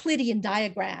say, Euclidean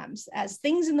diagrams, as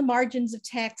things in the margins of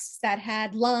texts that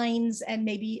had lines and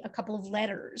maybe a couple of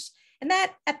letters. And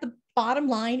that at the bottom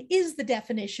line is the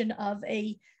definition of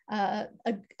an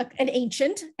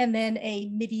ancient and then a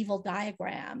medieval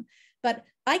diagram. But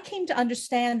I came to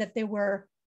understand that there were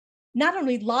not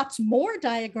only lots more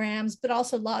diagrams, but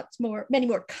also many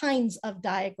more kinds of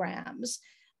diagrams.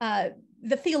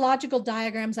 The theological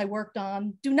diagrams I worked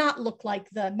on do not look like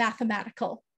the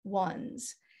mathematical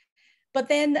ones. But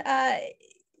then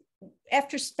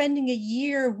after spending a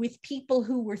year with people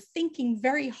who were thinking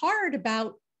very hard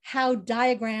about how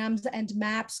diagrams and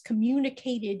maps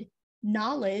communicated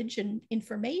knowledge and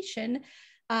information,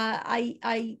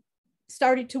 I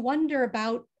started to wonder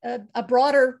about a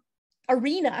broader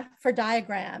arena for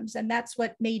diagrams. And that's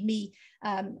what made me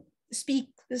speak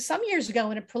some years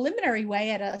ago in a preliminary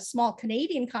way at a small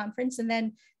Canadian conference, and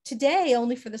then today,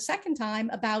 only for the second time,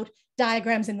 about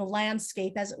diagrams in the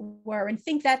landscape, as it were, and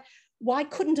think that why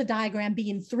couldn't a diagram be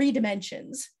in 3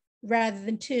 dimensions rather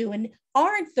than 2? And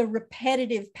aren't the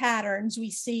repetitive patterns we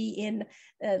see in,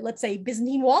 let's say,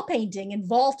 Byzantine wall painting and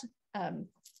vault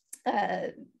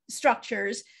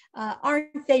structures,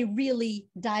 aren't they really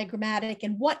diagrammatic?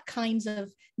 And what kinds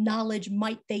of knowledge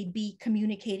might they be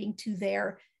communicating to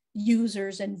their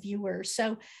users and viewers?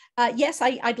 So yes,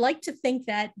 I'd like to think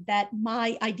that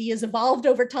my ideas evolved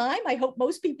over time. I hope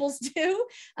most people's do,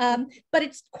 but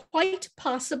it's quite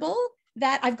possible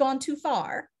that I've gone too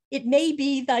far. It may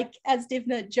be like, as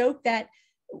Divna joked, that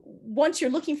once you're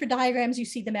looking for diagrams, you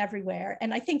see them everywhere.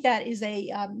 And I think that is a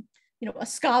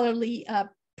scholarly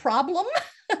problem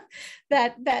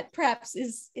that perhaps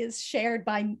is shared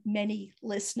by many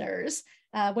listeners.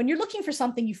 When you're looking for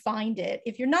something, you find it.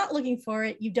 If you're not looking for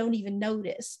it, you don't even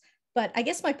notice. But I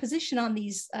guess my position on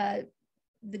these,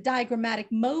 the diagrammatic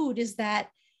mode, is that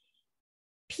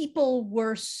people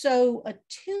were so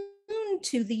attuned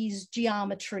to these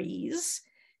geometries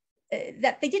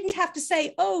that they didn't have to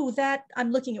say, oh, that,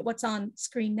 I'm looking at what's on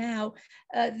screen now,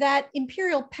 that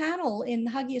imperial panel in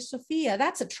Hagia Sophia,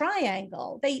 that's a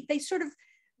triangle. They sort of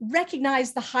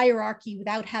recognized the hierarchy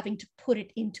without having to put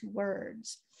it into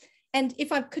words. And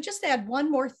if I could just add one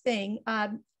more thing,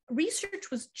 research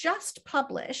was just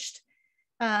published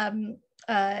 9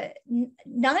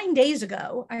 days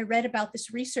ago. I read about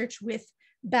this research with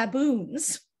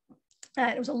baboons.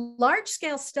 It was a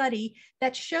large-scale study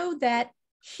that showed that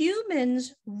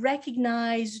humans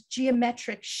recognize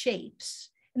geometric shapes.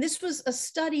 And this was a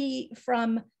study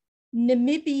from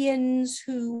Namibians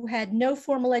who had no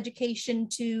formal education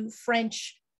to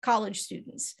French college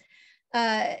students.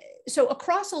 So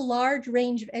across a large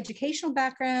range of educational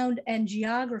background and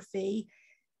geography,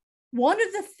 one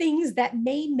of the things that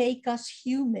may make us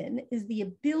human is the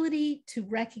ability to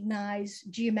recognize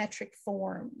geometric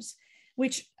forms,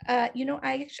 which, I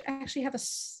actually have a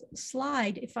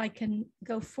slide, if I can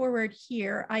go forward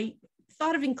here. I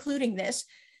thought of including this.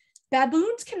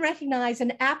 Baboons can recognize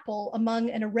an apple among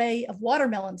an array of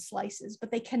watermelon slices, but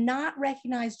they cannot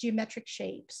recognize geometric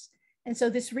shapes. And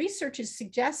so this research is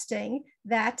suggesting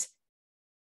that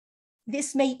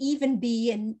this may even be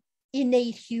an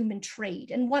innate human trait.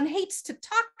 And one hates to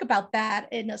talk about that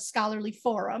in a scholarly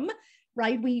forum,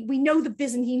 right? We know the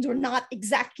Byzantines were not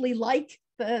exactly like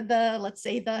the let's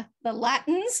say, the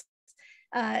Latins,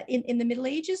 in the Middle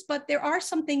Ages, but there are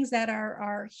some things that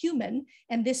are human,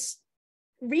 and this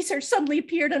research suddenly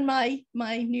appeared on my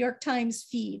New York Times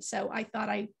feed, so I thought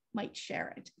I might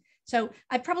share it. So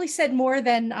I probably said more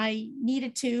than I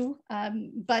needed to,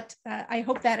 but I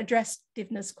hope that addressed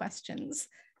Divna's questions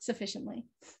sufficiently.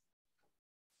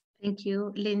 Thank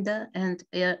you, Linda. And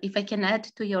if I can add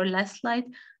to your last slide,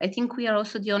 I think we are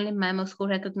also the only mammals who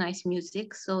recognize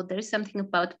music. So there is something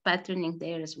about patterning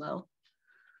there as well.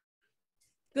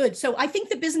 Good. So I think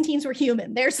the Byzantines were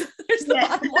human. There's the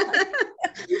bottom line.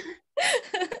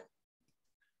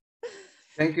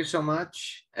 Thank you so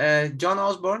much. John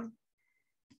Osborne.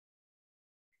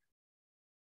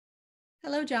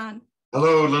 Hello, John.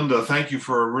 Hello, Linda. Thank you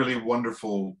for a really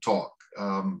wonderful talk.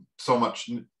 So much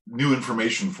new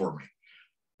information for me.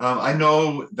 I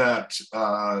know that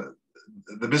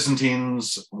the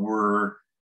Byzantines were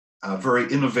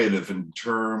very innovative in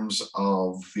terms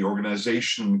of the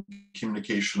organization,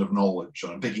 communication of knowledge.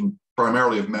 I'm thinking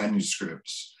primarily of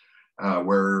manuscripts,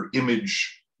 where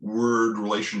image-word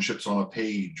relationships on a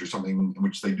page or something in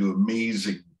which they do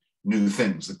amazing new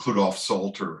things, the Kludov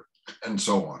Psalter and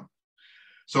so on.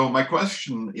 So my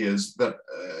question is that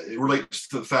it relates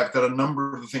to the fact that a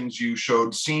number of the things you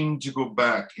showed seem to go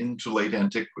back into late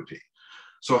antiquity.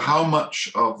 So how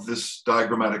much of this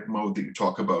diagrammatic mode that you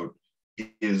talk about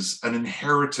is an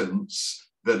inheritance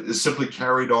that is simply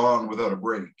carried on without a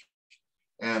break?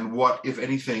 And what, if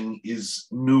anything, is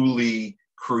newly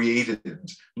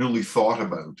created, newly thought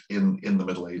about in the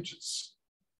Middle Ages?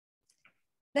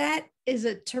 That is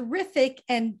a terrific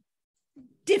and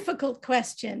difficult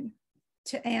question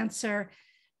to answer.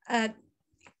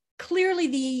 Clearly,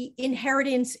 the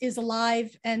inheritance is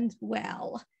alive and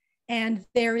well, and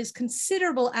there is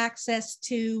considerable access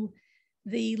to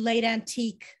the late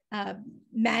antique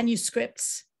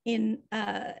manuscripts in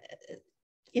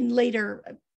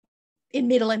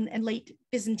middle and late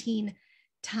Byzantine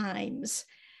times,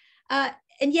 and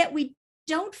yet we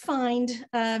don't find,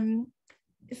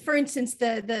 for instance,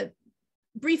 the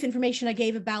brief information I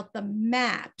gave about the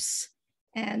maps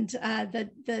and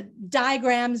the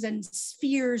diagrams and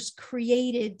spheres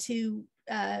created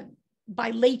by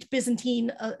late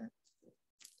Byzantine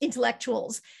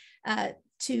intellectuals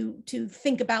to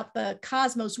think about the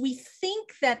cosmos. We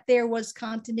think that there was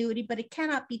continuity, but it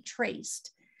cannot be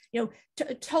traced. You know,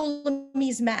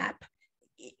 Ptolemy's map,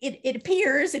 it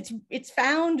appears, it's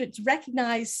found, it's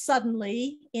recognized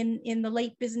suddenly in the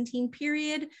late Byzantine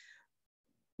period.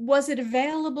 Was it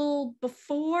available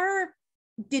before?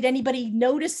 Did anybody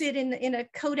notice it in a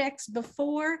codex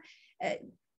before?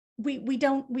 We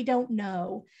don't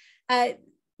know.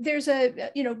 There's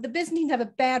the Byzantines have a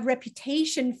bad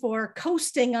reputation for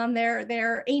coasting on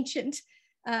their ancient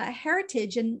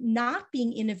heritage and not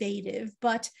being innovative.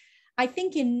 But I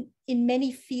think in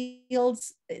many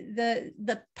fields,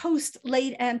 the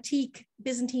post-late antique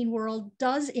Byzantine world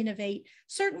does innovate.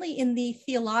 Certainly in the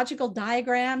theological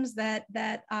diagrams that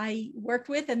I worked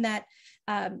with and that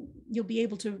you'll be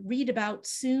able to read about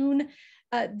soon,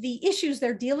 the issues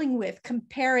they're dealing with,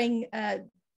 comparing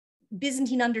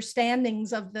Byzantine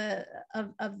understandings of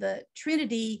the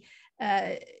Trinity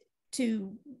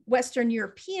to Western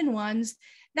European ones,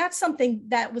 that's something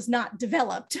that was not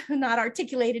developed, not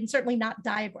articulated, and certainly not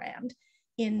diagrammed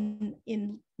in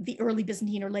the early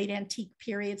Byzantine or late antique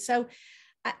period. So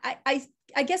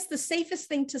I guess the safest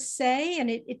thing to say, and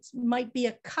it might be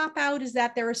a cop-out, is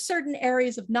that there are certain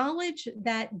areas of knowledge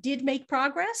that did make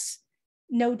progress,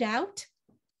 no doubt,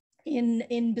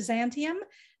 in Byzantium.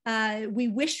 We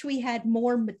wish we had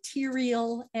more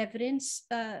material evidence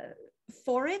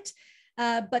for it,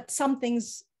 but some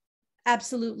things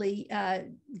absolutely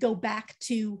go back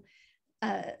to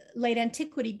late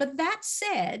antiquity. But that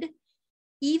said,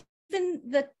 even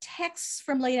the texts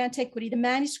from late antiquity, the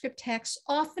manuscript texts,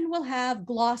 often will have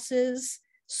glosses,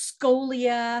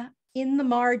 scholia in the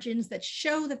margins that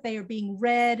show that they are being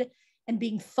read and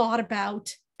being thought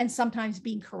about and sometimes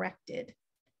being corrected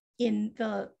in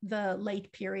the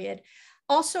late period.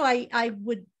 Also, I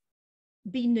would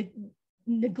be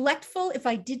neglectful if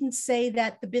I didn't say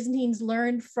that the Byzantines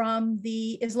learned from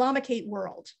the Islamicate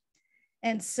world.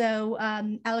 And so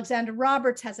Alexander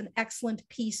Roberts has an excellent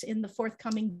piece in the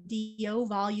forthcoming DO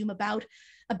volume about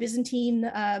a Byzantine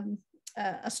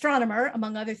astronomer,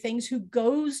 among other things, who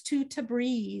goes to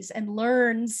Tabriz and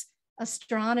learns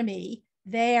astronomy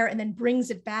there and then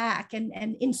brings it back and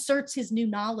inserts his new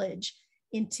knowledge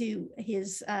into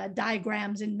his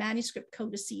diagrams and manuscript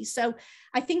codices. So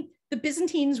I think the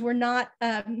Byzantines were not,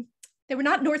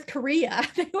 not North Korea.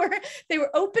 They were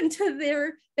open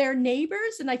to their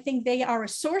neighbors, and I think they are a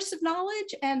source of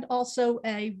knowledge and also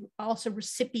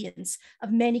recipients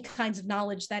of many kinds of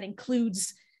knowledge that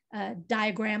includes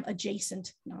diagram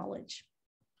adjacent knowledge.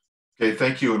 Okay,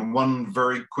 thank you. And one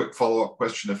very quick follow-up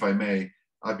question, if I may.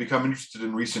 I've become interested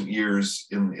in recent years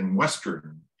in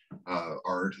Western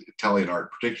art, Italian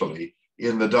art particularly,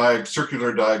 in the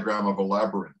circular diagram of a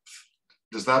labyrinth.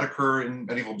 Does that occur in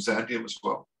medieval Byzantium as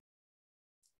well?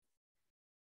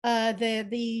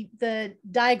 The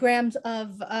diagrams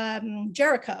of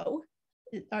Jericho,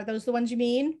 are those the ones you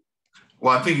mean?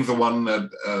 Well, I'm thinking the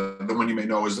one you may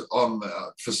know is on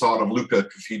the facade of Lucca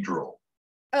Cathedral.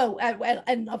 Oh,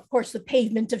 and of course the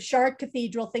pavement of Chartres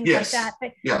Cathedral, things yes. like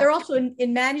that. Yeah. They're also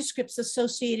in manuscripts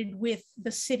associated with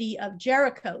the city of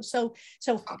Jericho. So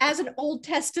as an Old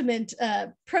Testament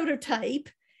prototype,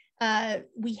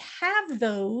 we have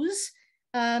those.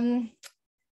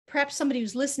 Perhaps somebody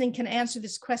who's listening can answer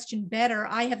this question better.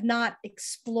 I have not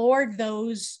explored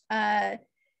those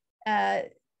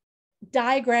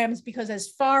diagrams because as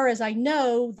far as I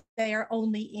know, they are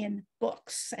only in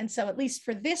books. And so at least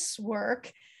for this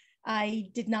work, I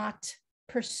did not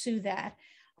pursue that.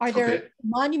 Are there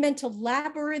monumental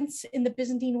labyrinths in the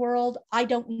Byzantine world? I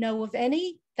don't know of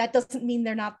any. That doesn't mean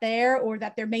they're not there or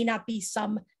that there may not be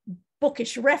some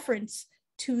bookish reference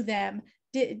to them.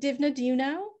 Divna, do you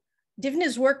know?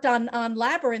 Divna's worked on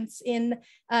labyrinths in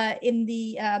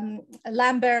the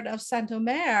Lambert of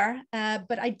Saint-Omer,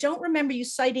 but I don't remember you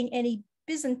citing any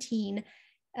Byzantine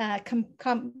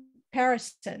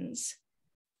comparisons.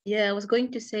 Yeah, I was going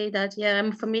to say that. Yeah,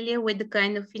 I'm familiar with the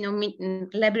kind of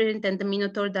labyrinth and the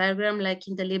Minotaur diagram, like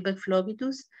in the Liber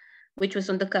Flovidus, which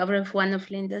was on the cover of one of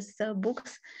Linda's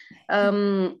books.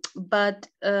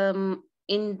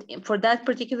 For that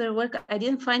particular work, I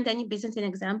didn't find any Byzantine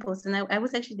examples, and I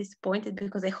was actually disappointed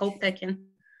because I hoped I can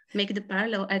make the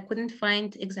parallel. I couldn't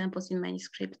find examples in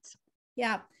manuscripts.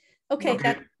 Yeah. Okay.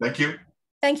 Thank you.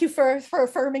 Thank you for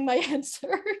affirming my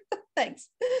answer. Thanks.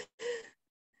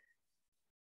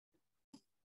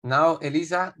 Now,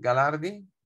 Elisa Galardi.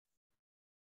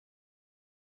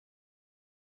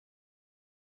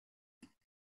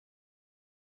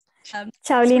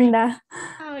 Ciao Linda.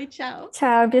 Ciao.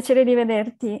 Ciao, piacere di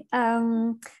vederti.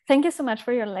 Thank you so much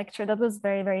for your lecture. That was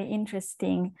very, very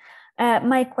interesting.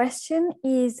 My question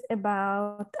is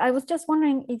about, I was just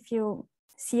wondering if you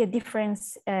see a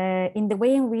difference in the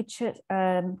way in which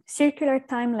circular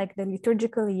time, like the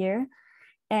liturgical year,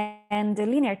 and the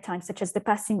linear time, such as the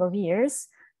passing of years,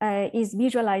 is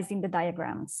visualized in the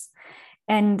diagrams.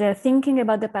 And thinking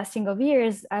about the passing of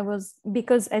years,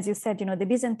 because as you said, the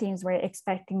Byzantines were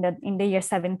expecting that in the year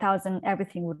 7000,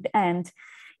 everything would end.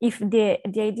 If the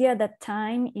idea that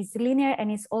time is linear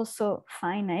and is also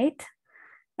finite,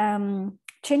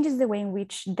 changes the way in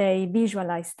which they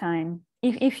visualize time,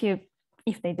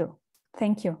 if they do.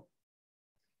 Thank you.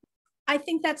 I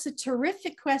think that's a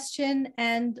terrific question,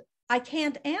 and I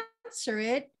can't answer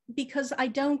it because I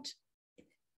don't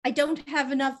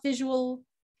have enough visual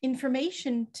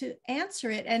information to answer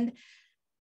it. And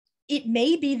it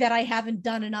may be that I haven't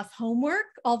done enough homework,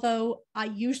 although I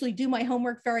usually do my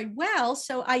homework very well.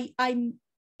 So I'm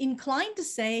inclined to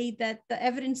say that the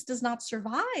evidence does not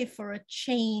survive for a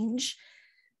change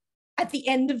at the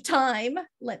end of time,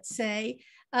 let's say.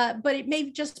 But it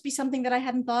may just be something that I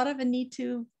hadn't thought of and need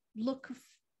to look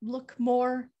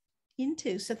more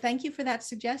into. So thank you for that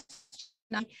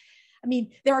suggestion. I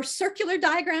mean, there are circular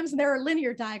diagrams and there are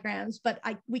linear diagrams, but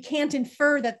we can't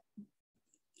infer that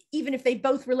even if they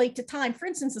both relate to time. For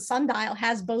instance, the sundial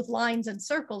has both lines and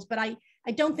circles, but I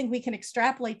don't think we can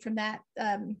extrapolate from that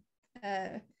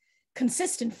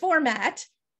consistent format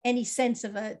any sense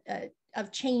of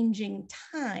changing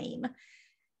time.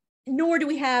 Nor do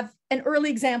we have an early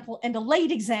example and a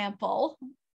late example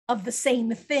of the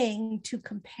same thing to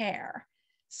compare.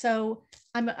 So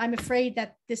I'm afraid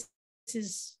that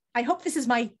I hope this is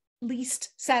my least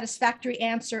satisfactory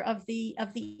answer of the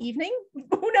evening.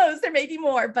 Who knows, there may be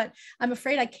more, but I'm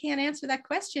afraid I can't answer that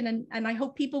question. And I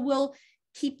hope people will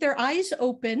keep their eyes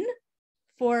open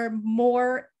for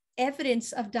more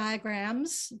evidence of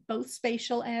diagrams, both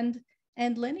spatial and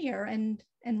linear, and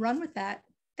run with that.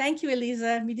 Thank you,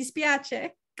 Elisa. Mi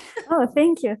dispiace. Oh,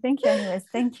 thank you. Thank you anyways.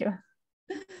 Thank you.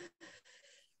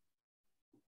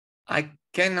 I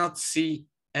cannot see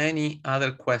any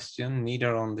other question,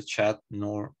 neither on the chat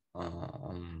nor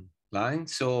online.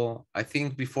 So I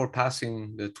think before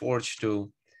passing the torch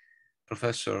to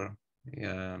Professor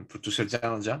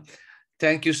Gianluca,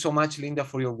 thank you so much, Linda,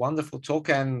 for your wonderful talk.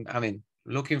 And I mean,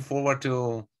 looking forward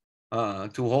to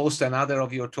host another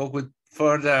of your talk with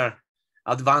further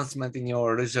advancement in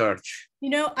your research? You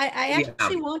know, I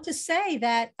actually want to say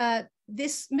that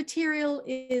this material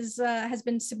is has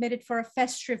been submitted for a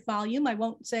Festschrift volume. I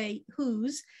won't say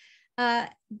whose,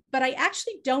 but I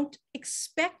actually don't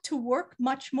expect to work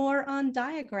much more on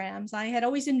diagrams. I had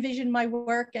always envisioned my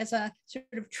work as a sort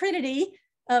of trinity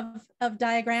of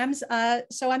diagrams.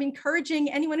 So I'm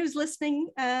encouraging anyone who's listening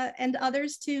and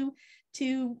others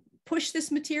to push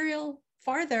this material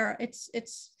farther.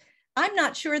 I'm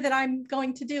not sure that I'm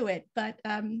going to do it, but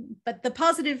the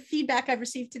positive feedback I've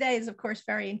received today is, of course,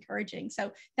 very encouraging.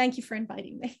 So thank you for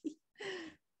inviting me.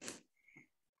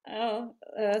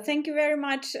 Thank you very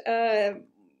much,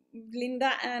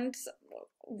 Linda. And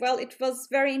well, it was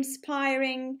very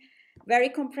inspiring, very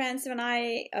comprehensive, and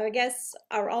I guess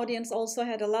our audience also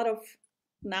had a lot of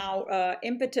now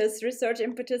impetus, research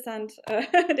impetus, and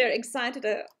they're excited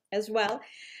as well.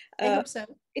 I hope so.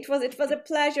 It was a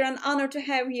pleasure and honor to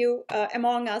have you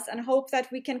among us, and hope that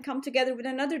we can come together with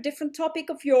another different topic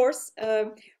of yours.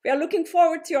 We are looking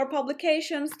forward to your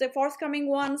publications, the forthcoming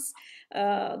ones,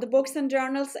 the books and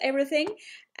journals, everything.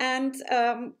 And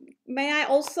may I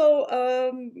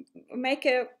also make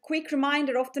a quick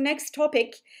reminder of the next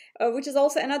topic, which is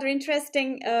also another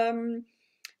interesting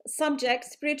subject: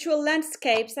 spiritual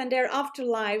landscapes and their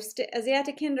afterlives, the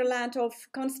Asiatic hinterland of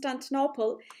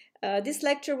Constantinople. This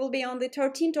lecture will be on the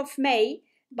 13th of May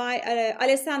by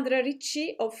Alessandra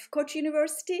Ricci of Koç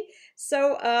University.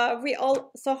 So we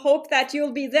also hope that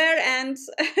you'll be there. And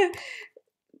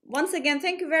once again,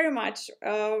 thank you very much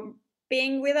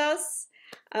being with us.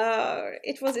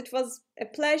 It was a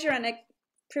pleasure and a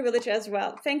privilege as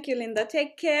well. Thank you, Linda.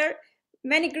 Take care.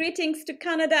 Many greetings to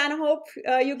Canada, and hope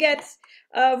you get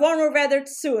warmer weather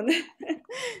soon.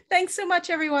 Thanks so much,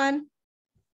 everyone.